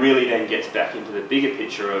 And it really then gets back into the bigger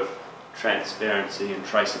picture of transparency and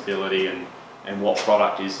traceability and what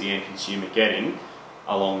product is the end consumer getting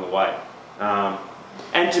along the way.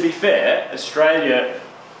 And to be fair, Australia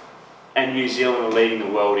and New Zealand are leading the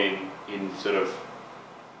world in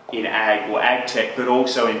ag or AgTech, but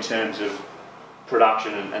also in terms of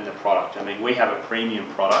production and the product. I mean, we have a premium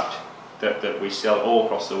product that we sell all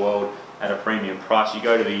across the world at a premium price. You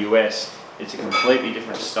go to the US, it's a completely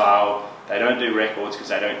different style. They don't do records because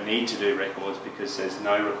they don't need to do records because there's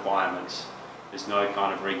no requirements. There's no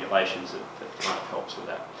kind of regulations that kind of helps with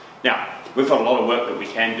that. Now, we've got a lot of work that we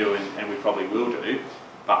can do and we probably will do,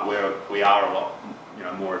 but we are a lot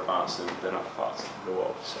more advanced than other parts of the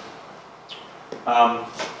world. So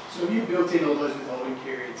have you built in all those withholding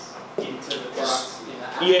periods into the products in the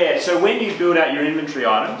app? Yeah, so when you build out your inventory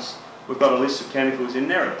items, we've got a list of chemicals in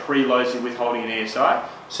there. It preloads your withholding and ESI,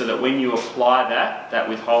 so that when you apply that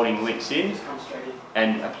withholding links in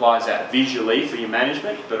and applies that visually for your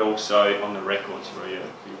management, but also on the records for your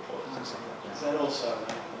reports and stuff like that. Is that also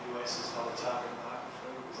the US is not a target market for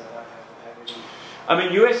you because they don't have to have any? I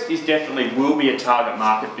mean, US is definitely will be a target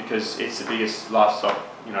market because it's the biggest livestock,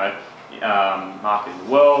 market in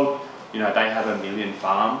the world. They have 1 million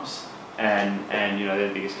farms, and they're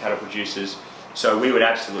the biggest cattle producers. So we would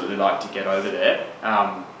absolutely like to get over there.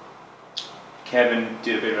 Kevin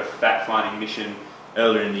did a bit of a fact-finding mission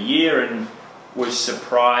earlier in the year and was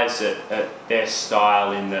surprised at their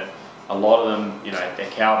style in that a lot of them, they're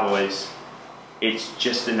cowboys. It's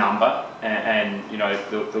just a number, and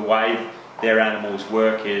the way their animals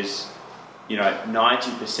work is,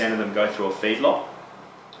 90% of them go through a feedlot,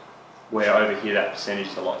 where over here that percentage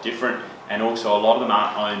is a lot different, and also a lot of them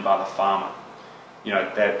aren't owned by the farmer.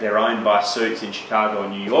 They're owned by suits in Chicago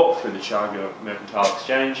and New York through the Chicago Mercantile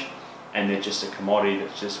Exchange, and they're just a commodity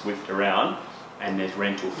that's just whipped around, and there's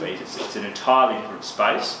rental fees. It's an entirely different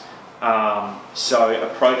space. So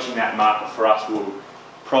approaching that market for us will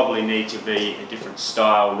probably need to be a different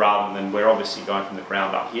style rather than we're obviously going from the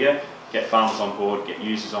ground up here, get farmers on board, get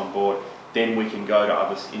users on board, then we can go to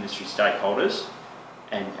other industry stakeholders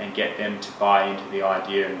and get them to buy into the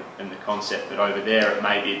idea and the concept that over there it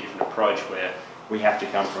may be a different approach where we have to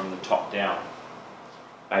come from the top down.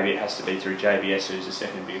 Maybe it has to be through JBS, who's the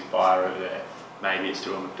second biggest buyer over there. Maybe it's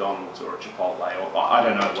through a McDonald's or a Chipotle, or I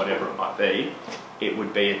don't know, whatever it might be. It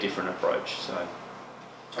would be a different approach. So,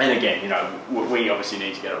 and again, we obviously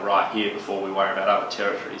need to get it right here before we worry about other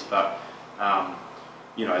territories. But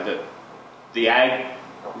you know, the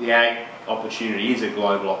ag opportunity is a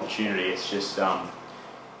global opportunity. It's just,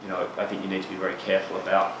 you know, I think you need to be very careful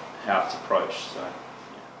about how it's approached. So,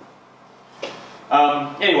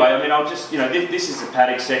 yeah. Anyway, I mean, I'll just, you know, this is the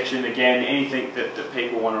paddock section. Again, anything that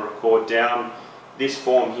people want to record down. This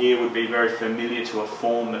form here would be very familiar to a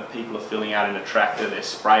form that people are filling out in a tractor. Their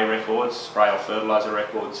spray records, spray or fertiliser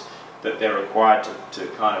records that they're required to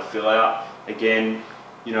kind of fill out. Again,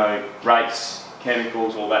 you know, rates,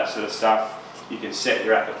 chemicals, all that sort of stuff. You can set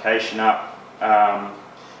your application up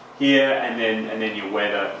here, and then your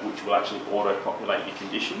weather, which will actually auto-populate your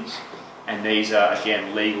conditions. And these are,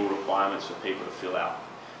 again, legal requirements for people to fill out.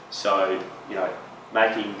 So, you know,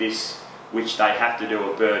 making this, which they have to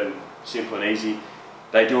do a burden, simple and easy.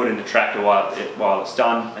 They do it in the tractor while it's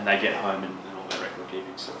done, and they get home and all their record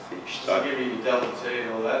keeping sort of finished. So give you Delta T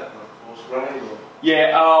and all that, like for spraying, or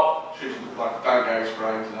yeah, like don't go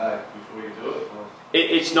spraying today before you do it. Or?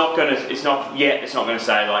 It's not going to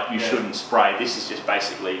say like you shouldn't spray. This is just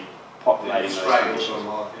basically populating those conditions.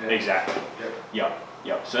 Yeah. Exactly. Yep.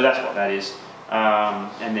 Yep. So that's what that is.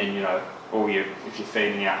 And then, you know, if you're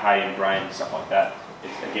feeding out hay and grain and stuff like that,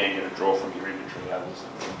 it's again going to draw from your inventory levels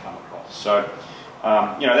and come across. So,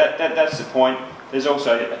 you know, that's the point. There's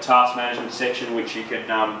also a task management section which you can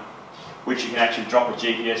actually drop a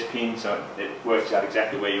GPS pin, so it works out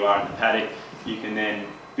exactly where you are in the paddock. You can then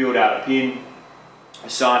build out a pin,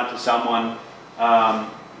 assign it to someone,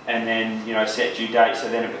 and then, you know, set due date, so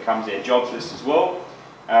then it becomes their jobs list as well.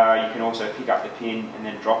 You can also pick up the pin and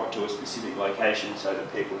then drop it to a specific location so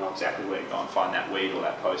that people know exactly where to go and find that weed or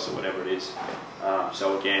that post or whatever it is.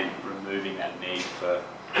 So again, removing that need for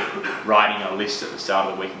writing a list at the start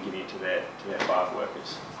of the week and giving it to their farm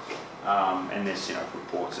workers. And there's, you know,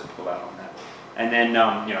 reports that pull out on that. And then,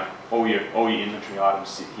 you know, all your inventory items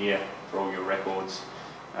sit here for all your records.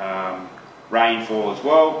 Rainfall as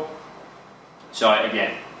well. So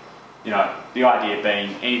again, you know, the idea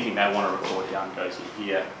being anything they want to record down goes in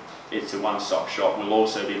here. It's a one-stop shop. We'll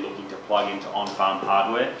also be looking to plug into on-farm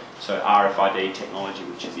hardware, so RFID technology,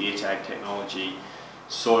 which is ear tag technology,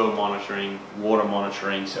 soil monitoring, water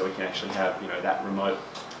monitoring, so we can actually have, you know, that remote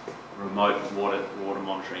water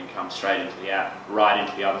monitoring come straight into the app, right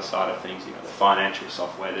into the other side of things, you know, the financial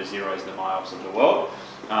software, the Xeros, the Myobs of the world.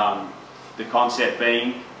 The concept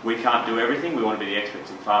being, we can't do everything. We want to be the experts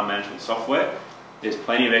in farm management software. There's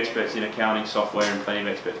plenty of experts in accounting software and plenty of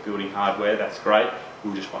experts building hardware. That's great.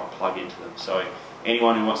 We just want to plug into them. So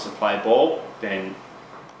anyone who wants to play ball, then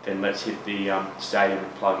let's hit the stadium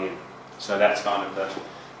and plug in. So that's kind of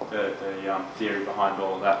the theory behind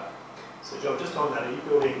all of that. So John, just on that, are you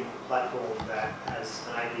building a platform that has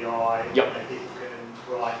an API that people can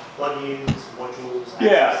write plugins, modules,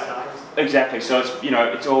 yeah, exactly. So it's, you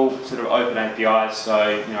know, it's all sort of open APIs. So,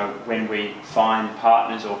 you know, when we find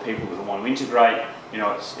partners or people that want to integrate, you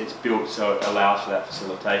know, it's built so it allows for that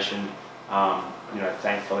facilitation. You know,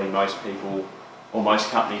 thankfully most people or most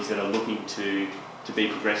companies that are looking to be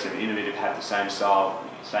progressive and innovative have the same style,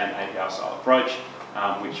 same API style approach,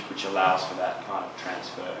 which allows for that kind of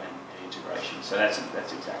transfer and integration. So that's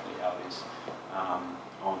exactly how it is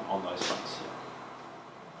on those fronts.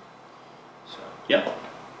 So yeah.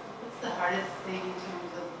 What's the hardest thing in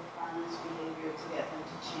terms of farmers' behavior to get them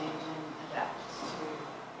to change and adapt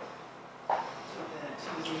to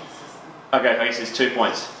using the system? Okay, I guess there's 2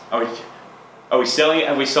 points. Are we selling it?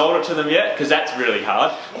 Have we sold it to them yet? Because that's really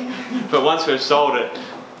hard. But once we've sold it,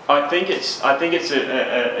 I think it's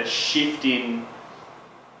a shift in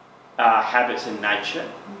habits and nature.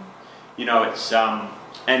 You know, it's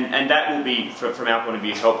and that will be from our point of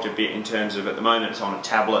view helped a bit in terms of, at the moment it's on a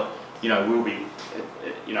tablet. You know, we'll be,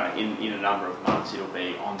 you know, in a number of months it'll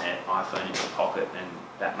be on their iPhone in their pocket, and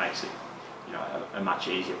that makes it, you know, a much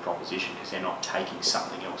easier proposition because they're not taking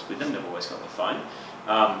something else with them. They've always got their phone.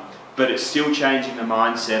 But it's still changing the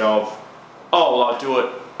mindset of, oh,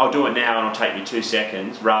 well, I'll do it now and it'll take me 2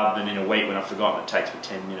 seconds, rather than in a week when I've forgotten it takes me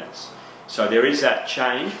 10 minutes. So there is that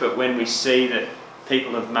change, but when we see that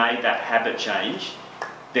people have made that habit change,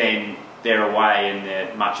 then they're away and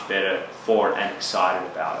they're much better for it and excited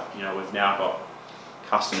about it. You know, we've now got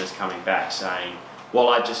customers coming back saying, well,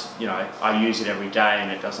 I use it every day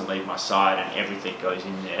and it doesn't leave my side and everything goes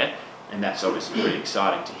in there, and that's obviously really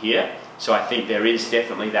exciting to hear. So I think there is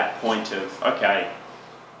definitely that point of, okay,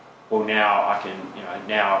 well now I can, you know,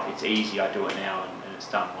 now it's easy, I do it now and it's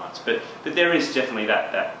done once. But there is definitely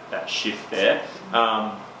that shift there.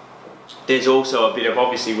 There's also a bit of,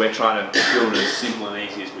 obviously we're trying to build it as simple and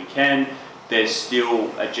easy as we can. There's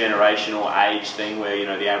still a generational age thing where, you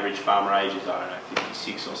know, the average farmer age is, I don't know,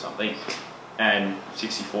 56 or something. and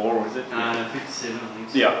 64, or is it? No, 57, I think.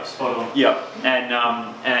 So. Yeah, Spot on. Yeah,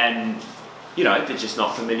 and you know, they're just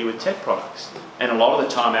not familiar with tech products. And a lot of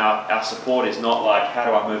the time our support is not like, how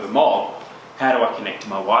do I move a mob? How do I connect to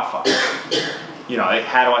my Wi-Fi? You know,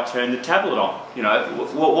 how do I turn the tablet on? You know,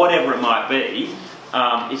 whatever it might be,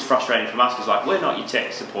 it's frustrating from us because like, we're not your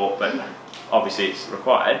tech support, but obviously it's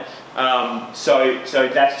required. So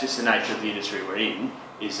that's just the nature of the industry we're in,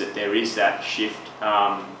 is that there is that shift.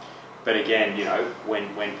 But again, you know,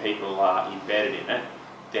 when people are embedded in it,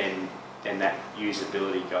 then that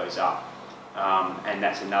usability goes up. And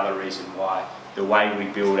that's another reason why the way we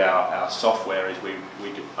build our software is we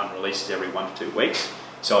do releases every 1 to 2 weeks.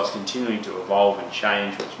 So it's continuing to evolve and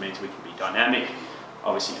change, which means we can be dynamic,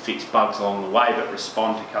 obviously fix bugs along the way, but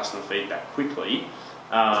respond to customer feedback quickly.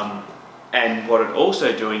 And what it's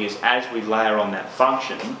also doing is, as we layer on that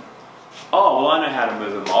function, oh, well, I know how to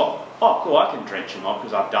move a mob. Oh, cool, I can drench a mob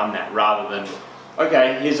because I've done that, rather than,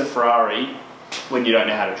 okay, here's a Ferrari when you don't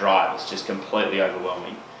know how to drive. It's just completely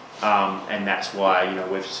overwhelming. And that's why, you know,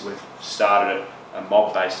 we've started a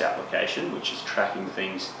mob-based application, which is tracking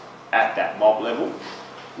things at that mob level,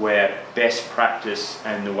 where best practice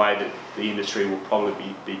and the way that the industry will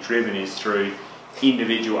probably be driven is through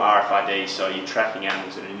individual RFID. So you're tracking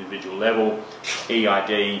animals at an individual level,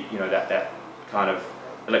 EID, you know, that kind of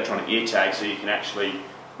electronic ear tag, so you can actually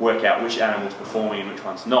work out which animal's performing and which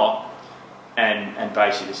one's not, and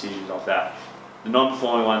base your decisions off that. The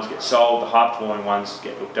non-performing ones get sold, the high-performing ones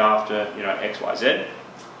get looked after, you know, X, Y, Z.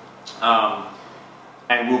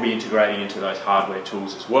 And we'll be integrating into those hardware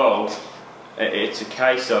tools as well. It's a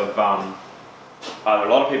case of either a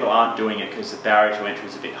lot of people aren't doing it because the barrier to entry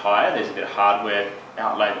is a bit higher, there's a bit of hardware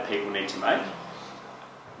outlay that people need to make.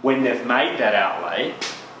 When they've made that outlay,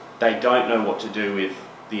 they don't know what to do with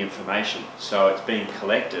the information. So it's being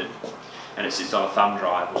collected and it sits on a thumb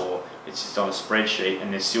drive or it sits on a spreadsheet,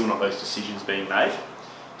 and there's still not those decisions being made.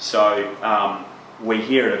 So we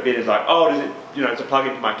hear it a bit as like, oh, does it, you know, it's a plug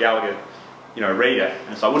into my Gallagher, you know, reader.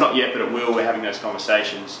 And it's like, well, not yet, but it will. We're having those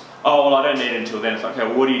conversations. Oh, well, I don't need it until then. It's like, okay,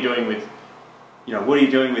 well, what are you doing with, you know, what are you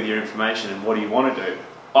doing with your information, and what do you want to do?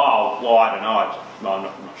 Oh, well, I don't know. I'm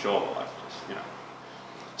not sure. Like, just, you know.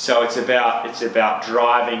 So it's about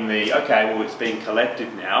driving the, okay, well, it's being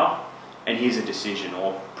collected now, and here's a decision,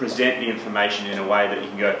 or present the information in a way that you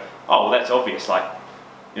can go, oh, well, that's obvious, like,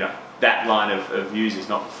 you know, that line of users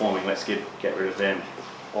not performing, let's get rid of them.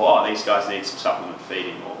 Or, oh, these guys need some supplement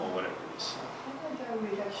feeding, or whatever it is. How do you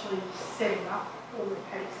go with actually setting up all the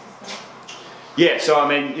case systems? Yeah, so I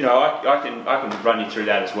mean, you know, I can run you through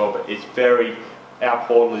that as well, but it's very, our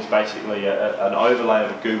portal is basically an overlay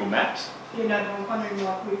of a Google Maps. You know, I'm wondering,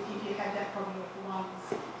 like, if you had that problem with the ones,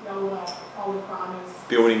 the older farmers.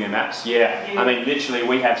 Building their maps, yeah. I mean, literally,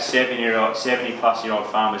 we have 70-plus-year-old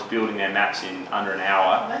farmers building their maps in under an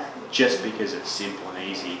hour, just because it's simple and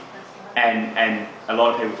easy. And a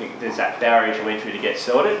lot of people think there's that barrier to entry to get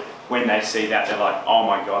sorted. When they see that, they're like, oh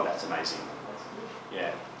my God, that's amazing.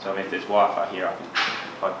 Yeah. So I mean, if there's Wi-Fi here, I can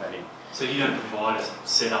plug that in. So you don't provide a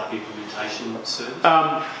set-up implementation service?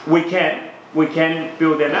 We can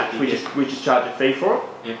build their maps. We just charge a fee for it.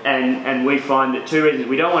 Yep. And we find that 2 reasons.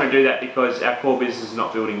 We don't want to do that because our core business is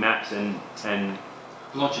not building maps and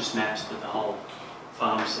not just maps, but the whole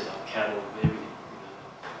farm setup, cattle, everything.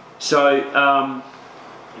 So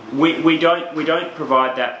we don't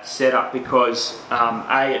provide that setup because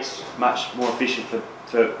A, it's much more efficient for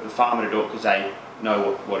the farmer to do it because they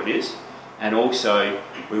know what it is, and also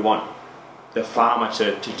we want the farmer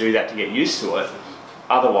to do that to get used to it.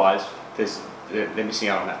 Otherwise, they're missing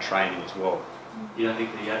out on that training as well. You don't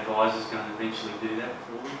think the advisor's going to eventually do that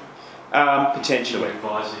for them? Potentially. The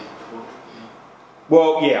advisor portal?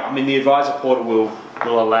 Well, yeah. I mean, the advisor portal will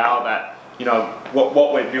allow that. You know,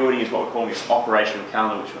 what we're building is what we're calling this operational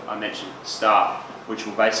calendar, which I mentioned at the start, which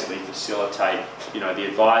will basically facilitate. You know, the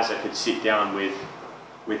advisor could sit down with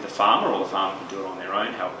the farmer, or the farmer can do it on their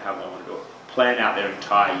own, how they want to do it. Plan out their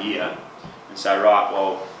entire year and say, right,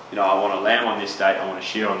 well, you know, I want to lamb on this date, I want to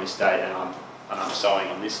shear on this date, and I'm sowing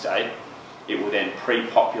on this date. It will then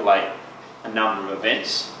pre-populate a number of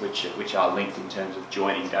events which are linked in terms of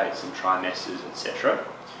joining dates and trimesters, etc.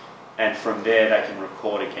 And from there they can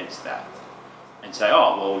record against that and say,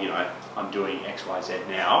 oh, well, you know, I'm doing X, Y, Z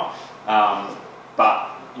now, but,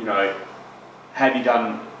 you know, have you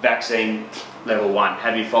done vaccine level 1?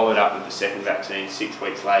 Have you followed up with the second vaccine 6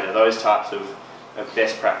 weeks later? Those types of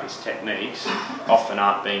best practice techniques often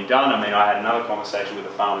aren't being done. I mean, I had another conversation with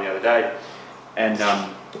a farmer the other day, and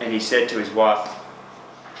he said to his wife,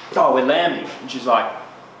 oh, we're lambing. And she's like,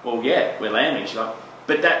 well, yeah, we're lambing. She's like,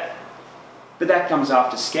 but that comes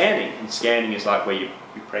after scanning, and scanning is like where you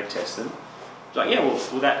preg test them. It's like, yeah, well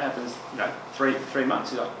that happens, you know, three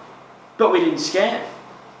months. He's like, but we didn't scan.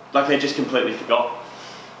 Like they just completely forgot.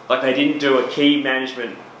 Like they didn't do a key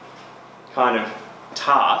management kind of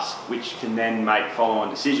task which can then make follow-on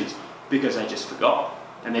decisions because they just forgot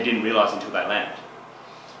and they didn't realise until they landed.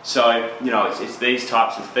 So, you know, it's these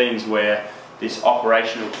types of things where this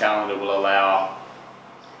operational calendar will allow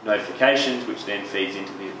notifications, which then feeds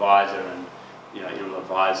into the advisor, and you know it'll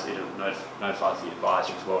notifies the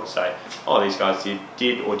advisor as well to say, oh, these guys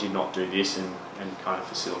did or did not do this, and kind of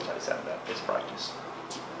facilitates that best practice.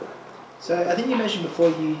 So I think you mentioned before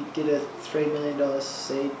you did a $3 million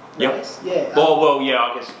seed raise. Yep. Yeah. Well, yeah.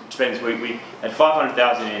 I guess it depends. We had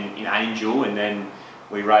 500,000 in angel, and then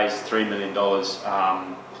we raised $3 million.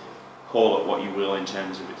 Call it what you will in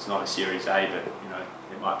terms of it's not a Series A, but you know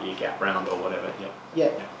it might be a gap round or whatever.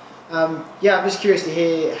 Yeah. Yeah, I'm just curious to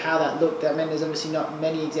hear how that looked. I mean, there's obviously not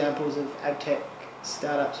many examples of AgTech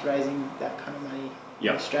startups raising that kind of money in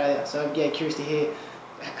Australia. So yeah, curious to hear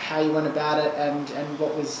how you went about it and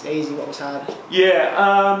what was easy, what was hard. Yeah,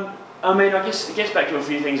 I mean, I guess it gets back to a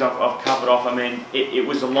few things I've covered off. I mean, it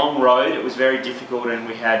was a long road. It was very difficult, and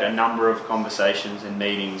we had a number of conversations and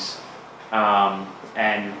meetings,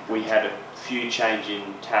 and we had a few change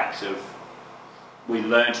in tacks of. We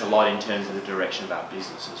learnt a lot in terms of the direction of our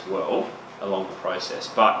business as well along the process.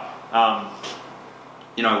 But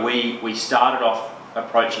you know, we started off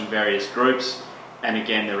approaching various groups, and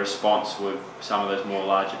again, the response with some of those more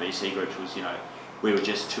larger VC groups was, you know, we were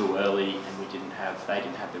just too early, and they didn't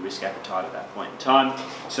have the risk appetite at that point in time.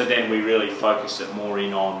 So then we really focused it more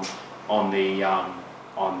in on the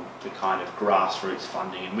kind of grassroots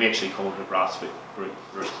funding, and we actually called it a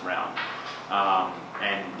grassroots round.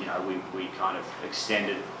 And you know, we kind of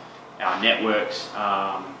extended our networks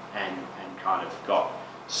and kind of got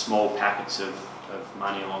small packets of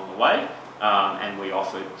money along the way, and we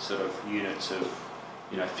offered sort of units of,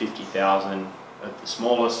 you know, 50,000 at the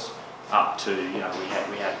smallest, up to, you know,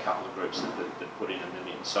 we had a couple of groups that put in $1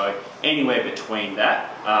 million. So anywhere between that,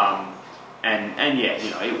 and yeah, you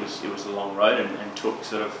know, it was a long road and took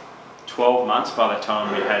sort of 12 months by the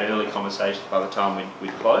time we had early conversations. By the time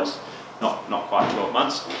we'd closed. Not quite 12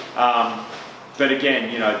 months. But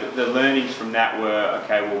again, you know, the learnings from that were,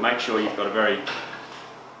 okay, well, make sure you've got a very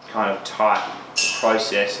kind of tight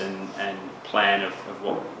process and plan of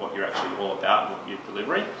what you're actually all about and what you're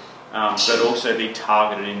delivering, but also be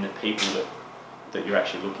targeted in the people that you're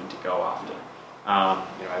actually looking to go after.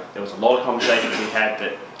 You know, there was a lot of conversations we had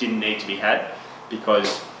that didn't need to be had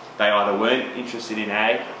because they either weren't interested in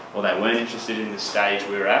ag or they weren't interested in the stage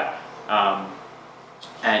we were at.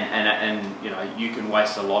 And you know, you can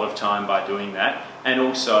waste a lot of time by doing that. And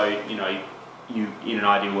also, you know, in an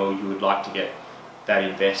ideal world, you would like to get that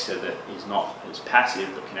investor that is not as passive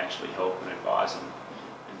but can actually help and advise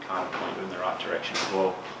and kind of point you in the right direction as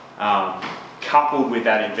well. Coupled with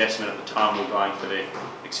that investment at the time, we're going for the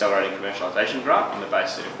accelerated commercialisation grant on the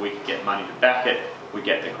basis that if we could get money to back it, we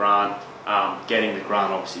get the grant. Getting the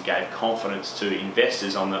grant obviously gave confidence to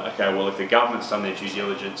investors on the, okay, well, if the government's done their due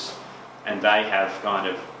diligence and they have kind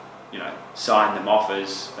of, you know, signed them off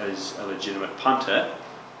as a legitimate punter,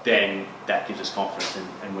 then that gives us confidence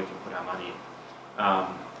and we can put our money in.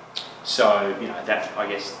 So, you know, that, I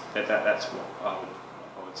guess that's what I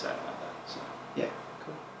would say about that. So. Yeah,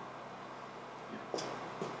 cool. Yeah.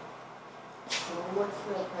 So what's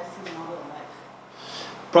the pricing model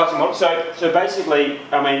like? Pricing model. So basically,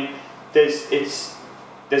 I mean, there's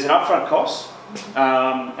an upfront cost,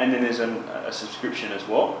 and then there's a subscription as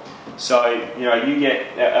well. So, you know, you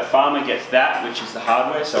get a farmer gets that, which is the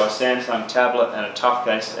hardware, so a Samsung tablet and a tough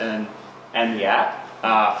case and the app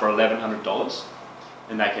for $1,100,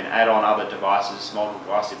 and they can add on other devices, multiple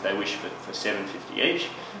devices if they wish for $750 each.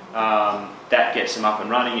 That gets them up and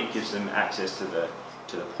running. It gives them access to the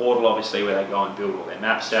portal, obviously, where they go and build all their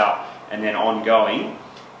maps out, and then ongoing,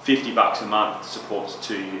 $50 a month supports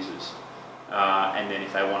 2 users. And then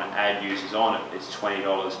if they want to add users on it, it's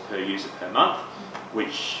 $20 per user per month,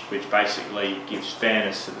 which basically gives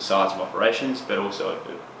fairness to the size of operations, but also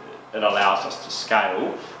it allows us to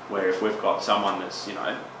scale, where if we've got someone that's, you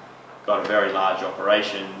know, got a very large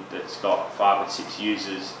operation that's got 5 or 6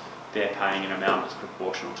 users, they're paying an amount that's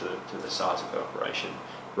proportional to the size of the operation,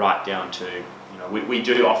 right down to, you know, we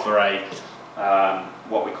do offer a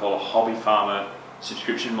what we call a hobby farmer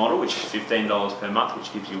subscription model, which is $15 per month,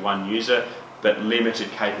 which gives you 1 user, but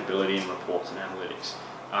limited capability in reports and analytics.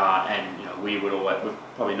 And you know, we're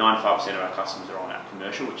probably 95% of our customers are on our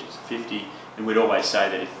commercial, which is 50, and we'd always say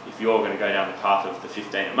that if you're going to go down the path of the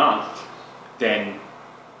 15 a month, then,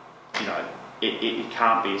 you know, it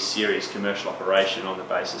can't be a serious commercial operation on the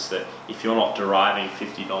basis that if you're not deriving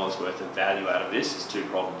 $50 worth of value out of this, there's two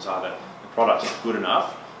problems. Either the product is good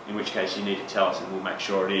enough, in which case you need to tell us and we'll make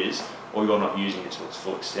sure it is, or you're not using it to its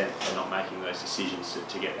full extent and not making those decisions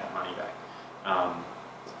to get that money back.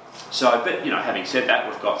 But you know, having said that,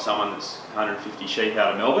 we've got someone that's 150 sheep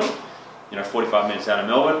out of Melbourne, you know, 45 minutes out of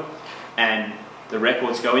Melbourne, and the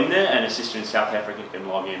records go in there, and a sister in South Africa can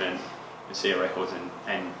log in and see her records,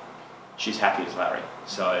 and she's happy as Larry.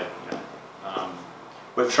 So you know,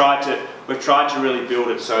 we've tried to really build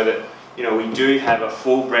it so that, you know, we do have a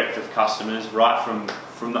full breadth of customers, right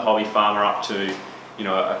from the hobby farmer up to, you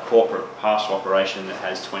know, a corporate pastoral operation that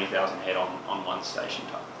has 20,000 head on one station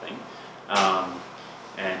type of thing.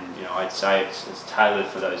 And you know, I'd say it's tailored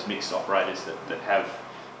for those mixed operators that have,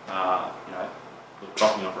 you know, a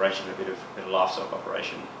cropping operation, a bit of livestock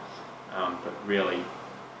operation, but really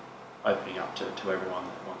opening up to everyone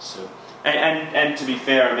that wants to. And to be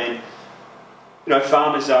fair, I mean, you know,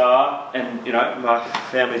 farmers are, and you know, my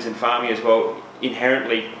family's in farming as well,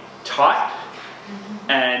 inherently tight,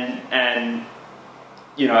 and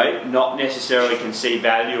you know, not necessarily can see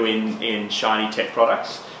value in shiny tech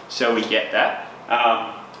products. So we get that,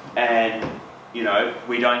 and you know,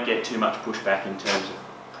 we don't get too much pushback in terms of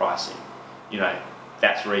pricing. You know,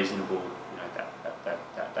 that's reasonable. You know,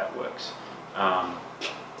 that works.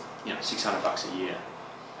 You know, $600 a year.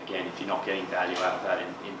 Again, if you're not getting value out of that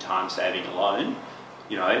in time saving alone,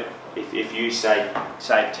 you know, if you save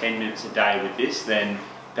 10 minutes a day with this, then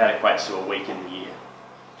that equates to a week in the year.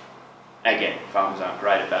 Again, farmers aren't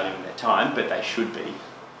great at valuing their time, but they should be.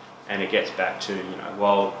 And it gets back to, you know,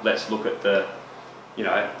 well, let's look at the, you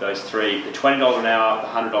know, those three, the $20 an hour, the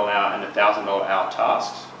 $100 an hour, and the $1,000 hour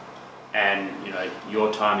tasks. And, you know,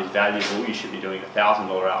 your time is valuable. You should be doing a $1,000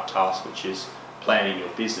 hour task, which is planning your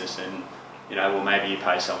business, and, you know, well, maybe you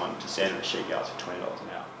pay someone to stand in the sheep yards for $20 an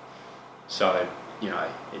hour. So, you know,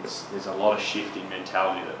 there's a lot of shift in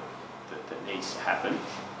mentality that needs to happen,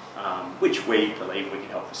 which we believe we can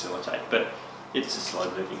help facilitate, but it's a slow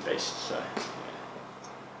moving beast. So, yeah.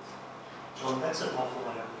 John, that's an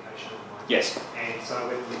offline application, right? Yes. And so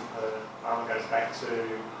when the farmer goes back to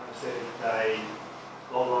 130-day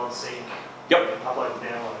log on, sync, upload and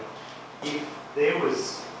download, if there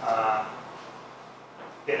was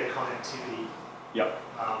better connectivity,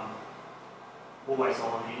 always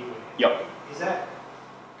on anywhere, is that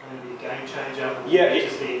going to be a game changer, or will it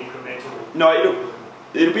just be incremental? No,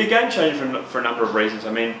 it'll be a game changer for a number of reasons.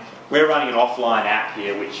 I mean, we're running an offline app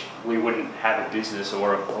here, which we wouldn't have a business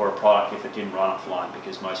or a product if it didn't run offline,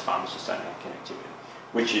 because most farmers just don't have connectivity,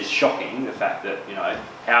 which is shocking, the fact that, you know,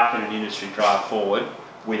 how can an industry drive forward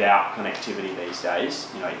without connectivity these days?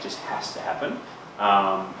 You know, it just has to happen,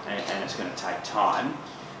 and it's going to take time.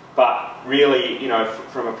 But really, you know,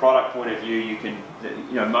 from a product point of view, you can,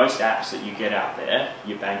 you know, most apps that you get out there,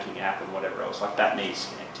 your banking app and whatever else, like that needs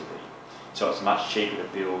connectivity. So it's much cheaper to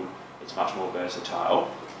build, it's much more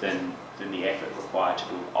versatile than the effort required to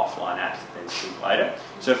build offline apps that then sync later.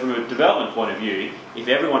 So from a development point of view, if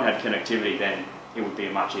everyone had connectivity, then it would be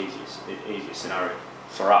a much easier scenario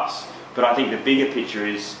for us. But I think the bigger picture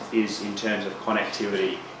is in terms of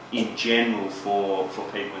connectivity in general for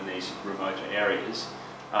people in these remote areas,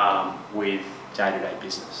 with day-to-day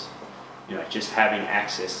business. You know, just having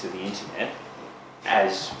access to the internet,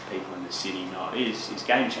 as people in the city know, is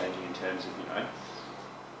game-changing in terms of, you know,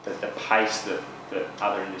 the pace that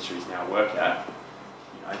other industries now work at.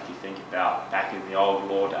 You know, if you think about back in the old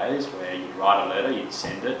law days where you'd write a letter, you'd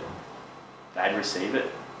send it, they'd receive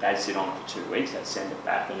it, they'd sit on it for 2 weeks, they'd send it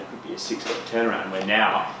back, and it could be a 6-week turnaround, where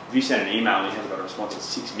now, if you send an email and you haven't got a response in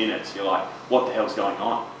 6 minutes, you're like, what the hell's going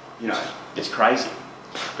on? You know, it's crazy.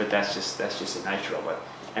 But that's just the nature of it.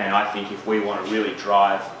 And I think if we want to really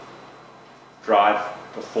drive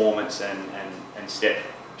performance and step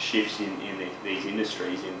shifts in these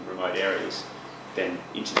industries in remote areas, then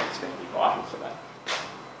internet's going to be vital for that.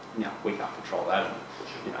 Now, we can't control that,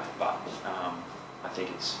 you know, but I think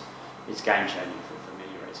it's game changing for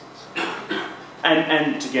many reasons.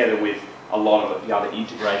 And together with a lot of the other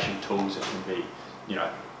integration tools that can be, you know,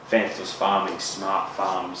 fanceless farming, smart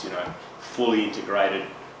farms, you know, fully integrated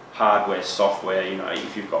hardware, software. You know,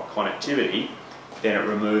 if you've got connectivity, then it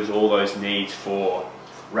removes all those needs for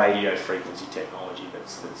radio frequency technology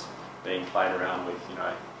that's being played around with. You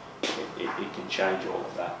know, it can change all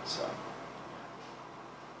of that. So.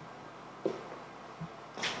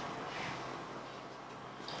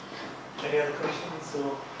 Any other questions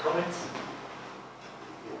or comments?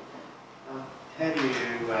 How do you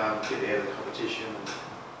get out of the competition,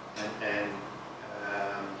 and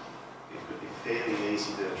it would be fairly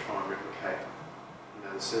easy to try and replicate, you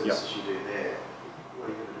know, the the services you do there, what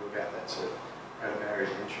are you going to do about that to create a barrier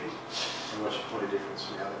to entry? And what's your point of difference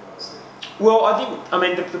from the other guys there? Well, I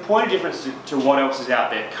mean, the point of difference to what else is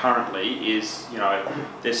out there currently is,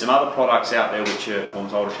 there's some other products out there which are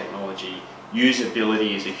forms older technology.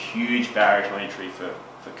 Usability is a huge barrier to entry for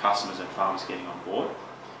customers and farmers getting on board.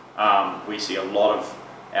 We see a lot of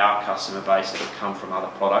our customer base that have come from other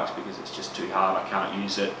products because it's just too hard, I can't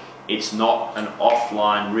use it. It's not an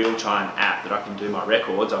offline real-time app that I can do my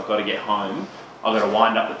records. I've got to get home, I've got to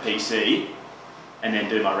wind up the PC and then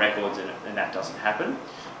do my records, and that doesn't happen.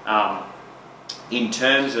 In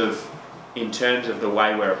terms of the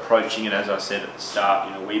way we're approaching it, as I said at the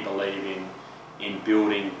start, we believe in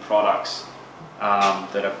building products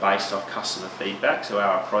that are based off customer feedback. So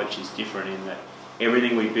our approach is different in that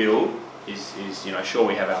everything we build is sure,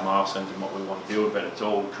 we have our milestones and what we want to build, but it's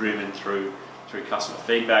all driven through customer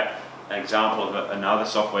feedback. An example of another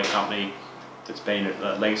software company that's been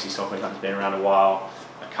a legacy software company that's been around a while.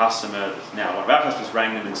 A customer, now one of our customers,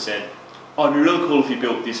 rang them and said, "Oh, it'd be really cool if you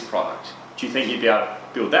built this product. Do you think you'd be able to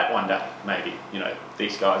build that one day?" Maybe.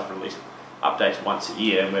 These guys release updates once a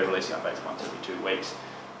year, and we're releasing updates once every 2 weeks.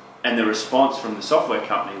 And the response from the software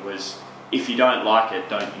company was, "If you don't like it,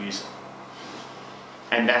 don't use it."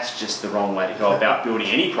 And that's just the wrong way to go about building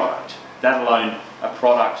any product, let alone a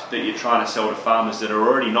product that you're trying to sell to farmers that are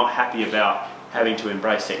already not happy about having to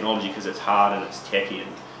embrace technology because it's hard and it's techy,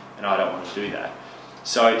 and I don't want to do that.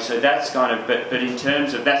 So that's kind of, but in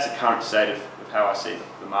terms of, that's the current state of how I see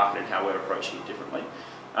the market and how we're approaching it differently,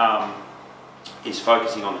 is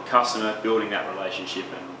focusing on the customer, building that relationship,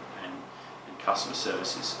 and customer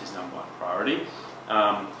service is number one priority.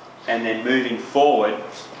 And then moving forward,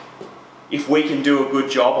 if we can do a good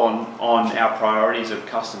job on our priorities of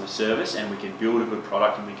customer service, and we can build a good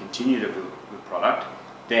product and we continue to build a good product,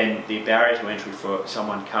 then the barrier to entry for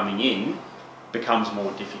someone coming in becomes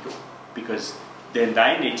more difficult, because then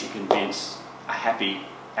they need to convince a happy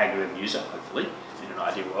AgriWebb user, hopefully, in an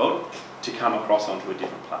ideal world, to come across onto a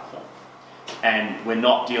different platform. And we're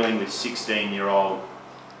not dealing with 16-year-old,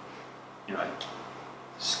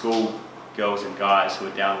 school girls and guys who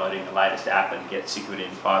are downloading the latest app and get sick of it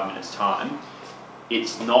in 5 minutes' time.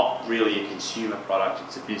 It's not really a consumer product,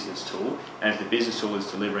 it's a business tool. And if the business tool is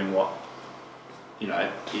delivering what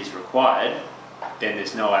is required, then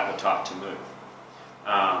there's no appetite to move.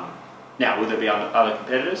 Now, will there be other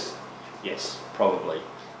competitors? Yes, probably.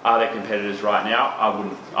 Are there competitors right now?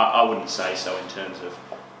 I wouldn't say so, in terms of,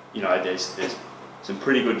 there's some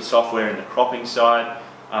pretty good software in the cropping side.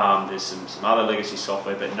 There's some other legacy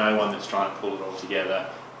software, but no one that's trying to pull it all together.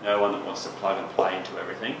 No one that wants to plug and play into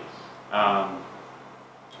everything.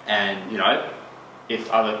 If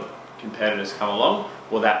other competitors come along,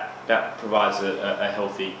 well, that provides a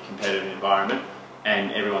healthy competitive environment,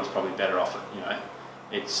 and everyone's probably better off it.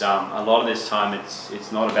 It's a lot of this time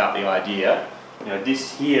it's not about the idea.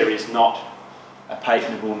 This here is not a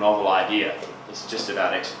patentable novel idea. It's just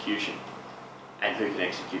about execution, and who can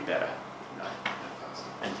execute better,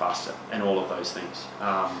 and faster, and all of those things.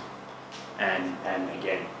 And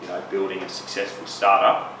again, building a successful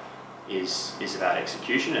startup is about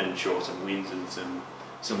execution, and sure, some wins and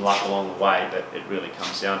some luck along the way, but it really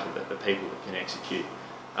comes down to the people that can execute.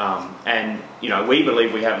 We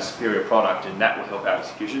believe we have a superior product, and that will help our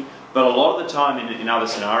execution. But a lot of the time in other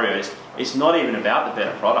scenarios, it's not even about the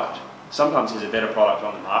better product. Sometimes there's a better product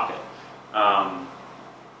on the market,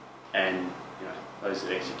 those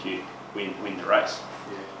that execute win the race.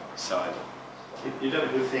 Yeah. So you've done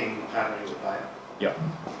a good thing partnering with Bayer. Yeah.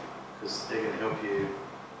 Because they're going to help you.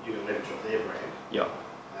 You can leverage off their brand. Yeah.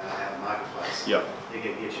 Out in the marketplace. Yeah. They're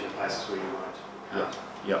going to get you in places where you won't.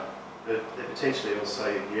 Yeah. But they're potentially also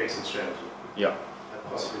your exit strategy. Yeah.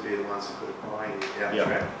 They'll possibly be the ones that could acquire you down the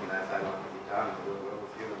track. If they like what you've done, they work well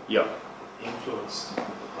with you. Yeah. Influence the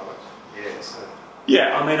product. Yeah. So.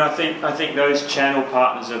 Yeah. I think those channel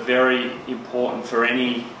partners are very important for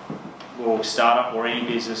any startup or any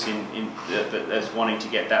business that's wanting to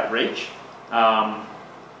get that reach.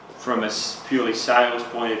 From a purely sales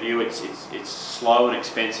point of view, it's slow and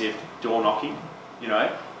expensive door knocking,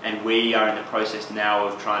 and we are in the process now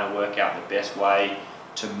of trying to work out the best way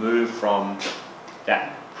to move from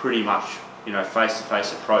that pretty much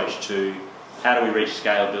face-to-face approach to how do we reach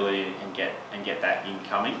scalability and get that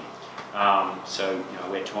incoming. So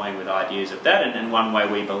we're toying with ideas of that, and one way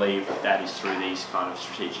we believe that is through these kind of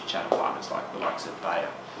strategic channel partners like the likes of Bayer.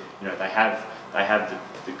 They have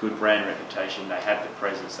the good brand reputation, they have the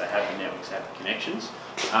presence, they have the networks, they have the connections.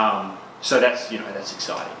 So that's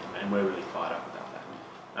exciting, and we're really fired up about that.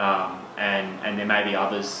 And there may be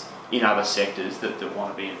others in other sectors that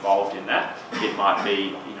want to be involved in that. It might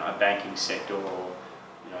be a banking sector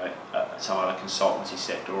some other consultancy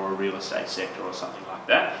sector or a real estate sector or something like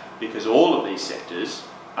that, because all of these sectors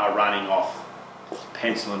are running off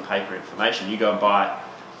pencil and paper information. You go and buy,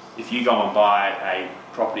 if you go and buy a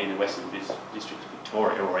property in the Western District of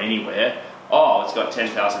Victoria or anywhere, oh, it's got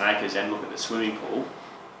 10,000 acres and look at the swimming pool.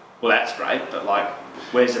 Well, that's great, but like,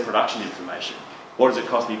 where's the production information? What does it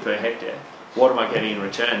cost me per hectare? What am I getting in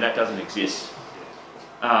return? That doesn't exist.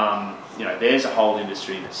 There's a whole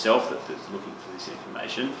industry in itself that's looking for this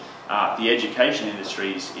information. The education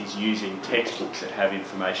industry is using textbooks that have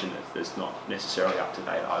information that's not necessarily up to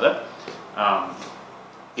date either.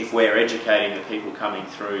 If we're educating the people coming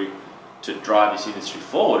through to drive this industry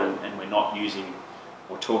forward, and we're not using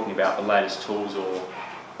or talking about the latest tools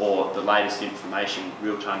or the latest information,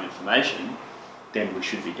 real-time information, then we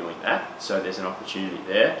should be doing that. So there's an opportunity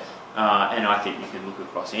there. And I think you can look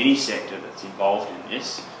across any sector that's involved in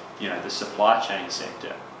this, the supply chain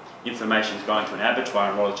sector. Information is going to an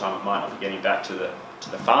abattoir, and a lot of the time it might not be getting back to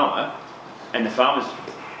the farmer, and the farmer's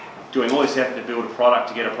doing all this effort to build a product,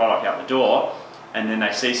 to get a product out the door, and then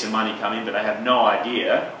they see some money come in, but they have no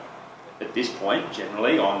idea at this point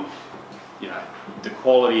generally on the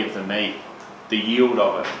quality of the meat, the yield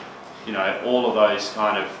of it, all of those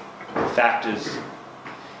kind of factors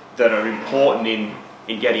that are important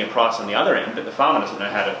in getting a price on the other end, but the farmer doesn't know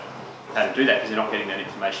how to do that because they're not getting that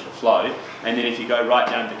information to flow. And then if you go right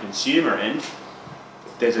down to the consumer end,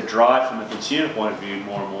 there's a drive from the consumer point of view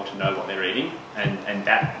more and more to know what they're eating, and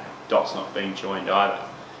that dot's not being joined either.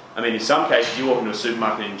 I mean, in some cases you walk into a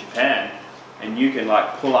supermarket in Japan and you can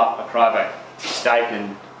like pull up a cryovac steak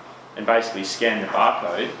and basically scan the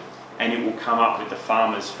barcode, and it will come up with the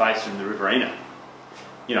farmer's face from the Riverina.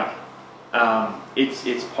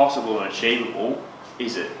 It's possible and achievable.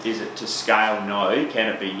 Is it to scale? No. Can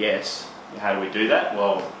it be? Yes. How do we do that?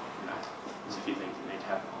 Well, there's a few things that need to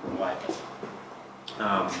happen along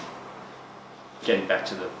the way. Getting back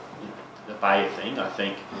to the Bayer thing, I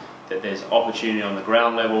think that there's opportunity on the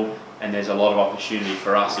ground level, and there's a lot of opportunity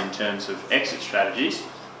for us in terms of exit strategies.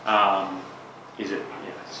 It's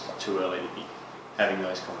too early to be having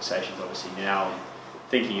those conversations, obviously, now and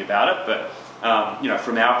thinking about it. But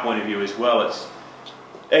from our point of view as well,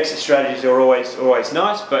 exit strategies are always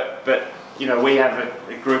nice, but we have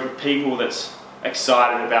a group of people that's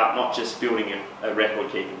excited about not just building a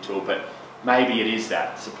record-keeping tool, but maybe it is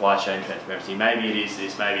that supply chain transparency, maybe it is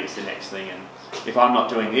this, maybe it's the next thing, and if I'm not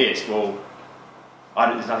doing this, well,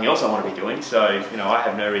 there's nothing else I want to be doing, so I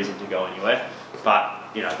have no reason to go anywhere.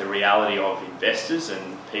 But the reality of investors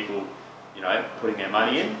and people putting their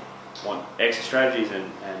money in want exit strategies and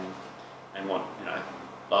want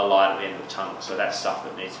a light at the end of the tunnel. So that's stuff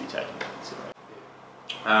that needs to be taken into consideration.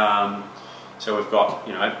 So we've got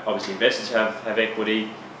obviously investors have equity,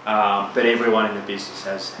 but everyone in the business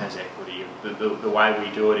has equity. The way we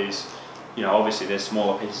do it is obviously there's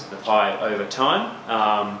smaller pieces of the pie over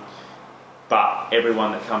time, but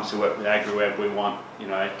everyone that comes to work with AgriWebb, we want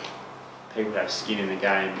people to have skin in the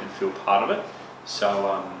game and feel part of it.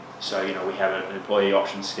 So we have an employee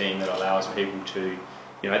option scheme that allows people to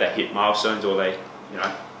they hit milestones, or they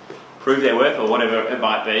prove their worth, or whatever it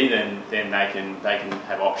might be, then they can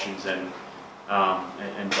have options and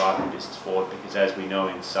drive the business forward. Because as we know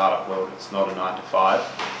in the startup world, it's not a 9 to 5,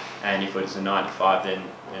 and if it's a 9 to 5, then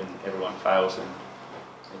everyone fails, and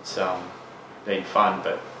it's been fun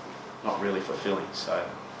but not really fulfilling. So.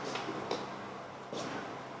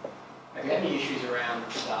 Have you had any issues around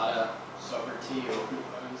data sovereignty or who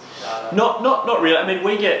owns the data? Not really. I mean,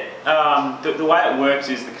 we get the way it works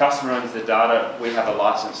is the customer owns the data. We have a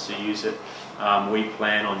license to use it. We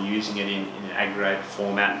plan on using it in an aggregated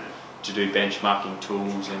format to do benchmarking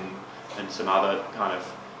tools and some other kind of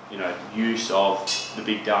use of the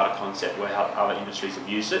big data concept where other industries have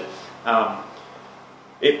used it.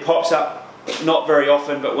 It pops up not very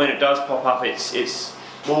often, but when it does pop up, it's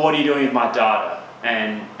well, what are you doing with my data?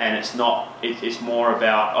 And it's not. It's more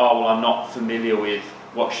about, oh well, I'm not familiar with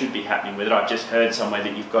what should be happening with it. I've just heard somewhere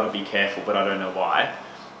that you've got to be careful, but I don't know why.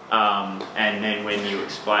 And then when you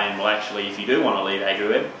explain, well, actually, if you do want to leave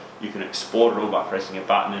AgriWebb, you can export it all by pressing a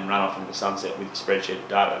button and run off into the sunset with spreadsheet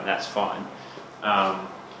data, and that's fine.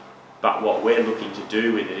 But what we're looking to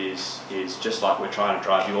do with it is just like we're trying to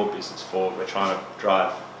drive your business forward, we're trying to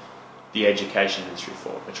drive the education industry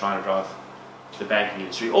forward, we're trying to drive the banking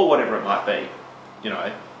industry, or whatever it might be,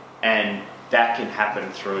 and that can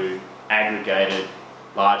happen through aggregated,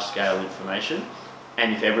 large-scale information,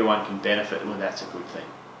 and if everyone can benefit, well, that's a good thing.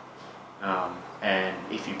 And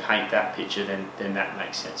if you paint that picture, then that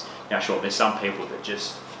makes sense. Now, sure, there's some people that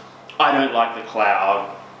just, I don't like the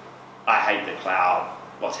cloud, I hate the cloud,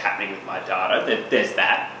 what's happening with my data, there's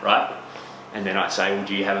that, right? And then I say, well,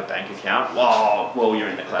 do you have a bank account? Well, you're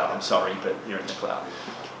in the cloud. I'm sorry, but you're in the cloud.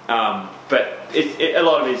 But a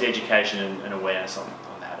lot of it is education and awareness on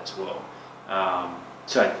that as well.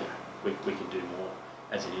 So we can do more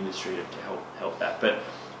as an industry to help that.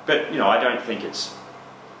 But you know, I don't think it's.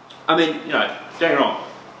 I mean, you know, don't get me wrong.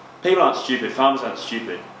 People aren't stupid. Farmers aren't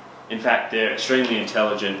stupid. In fact, they're extremely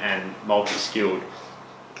intelligent and multi-skilled.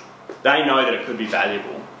 They know that it could be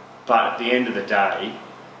valuable, but at the end of the day,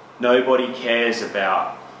 nobody cares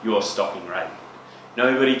about your stocking rate.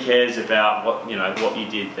 Nobody cares about what you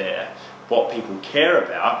did there. What people care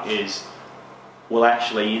about is, well,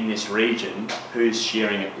 actually in this region, who's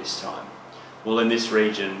shearing it this time? Well, in this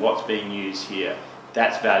region, what's being used here?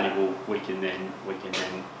 That's valuable. We can then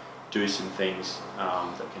do some things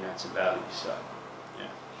that can add some value. So, yeah.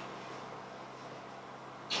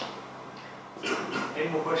 Any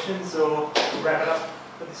more questions, or wrap it up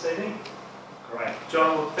for this evening? Great.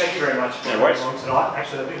 John, well, thank you very much for coming along tonight.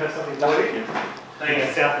 Actually, I do have something for you. Being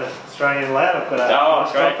a South Australian lad, I've got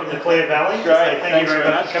a job from the Clear Valley. Great. So thank you very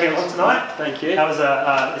much for coming along tonight. Thank you. That was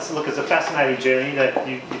it's a fascinating journey that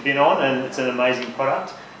you've been on, and it's an amazing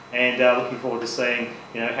product. And looking forward to seeing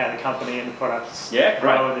how the company and the products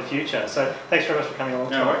grow in the future. So thanks very much for coming along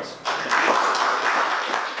tonight. No worries.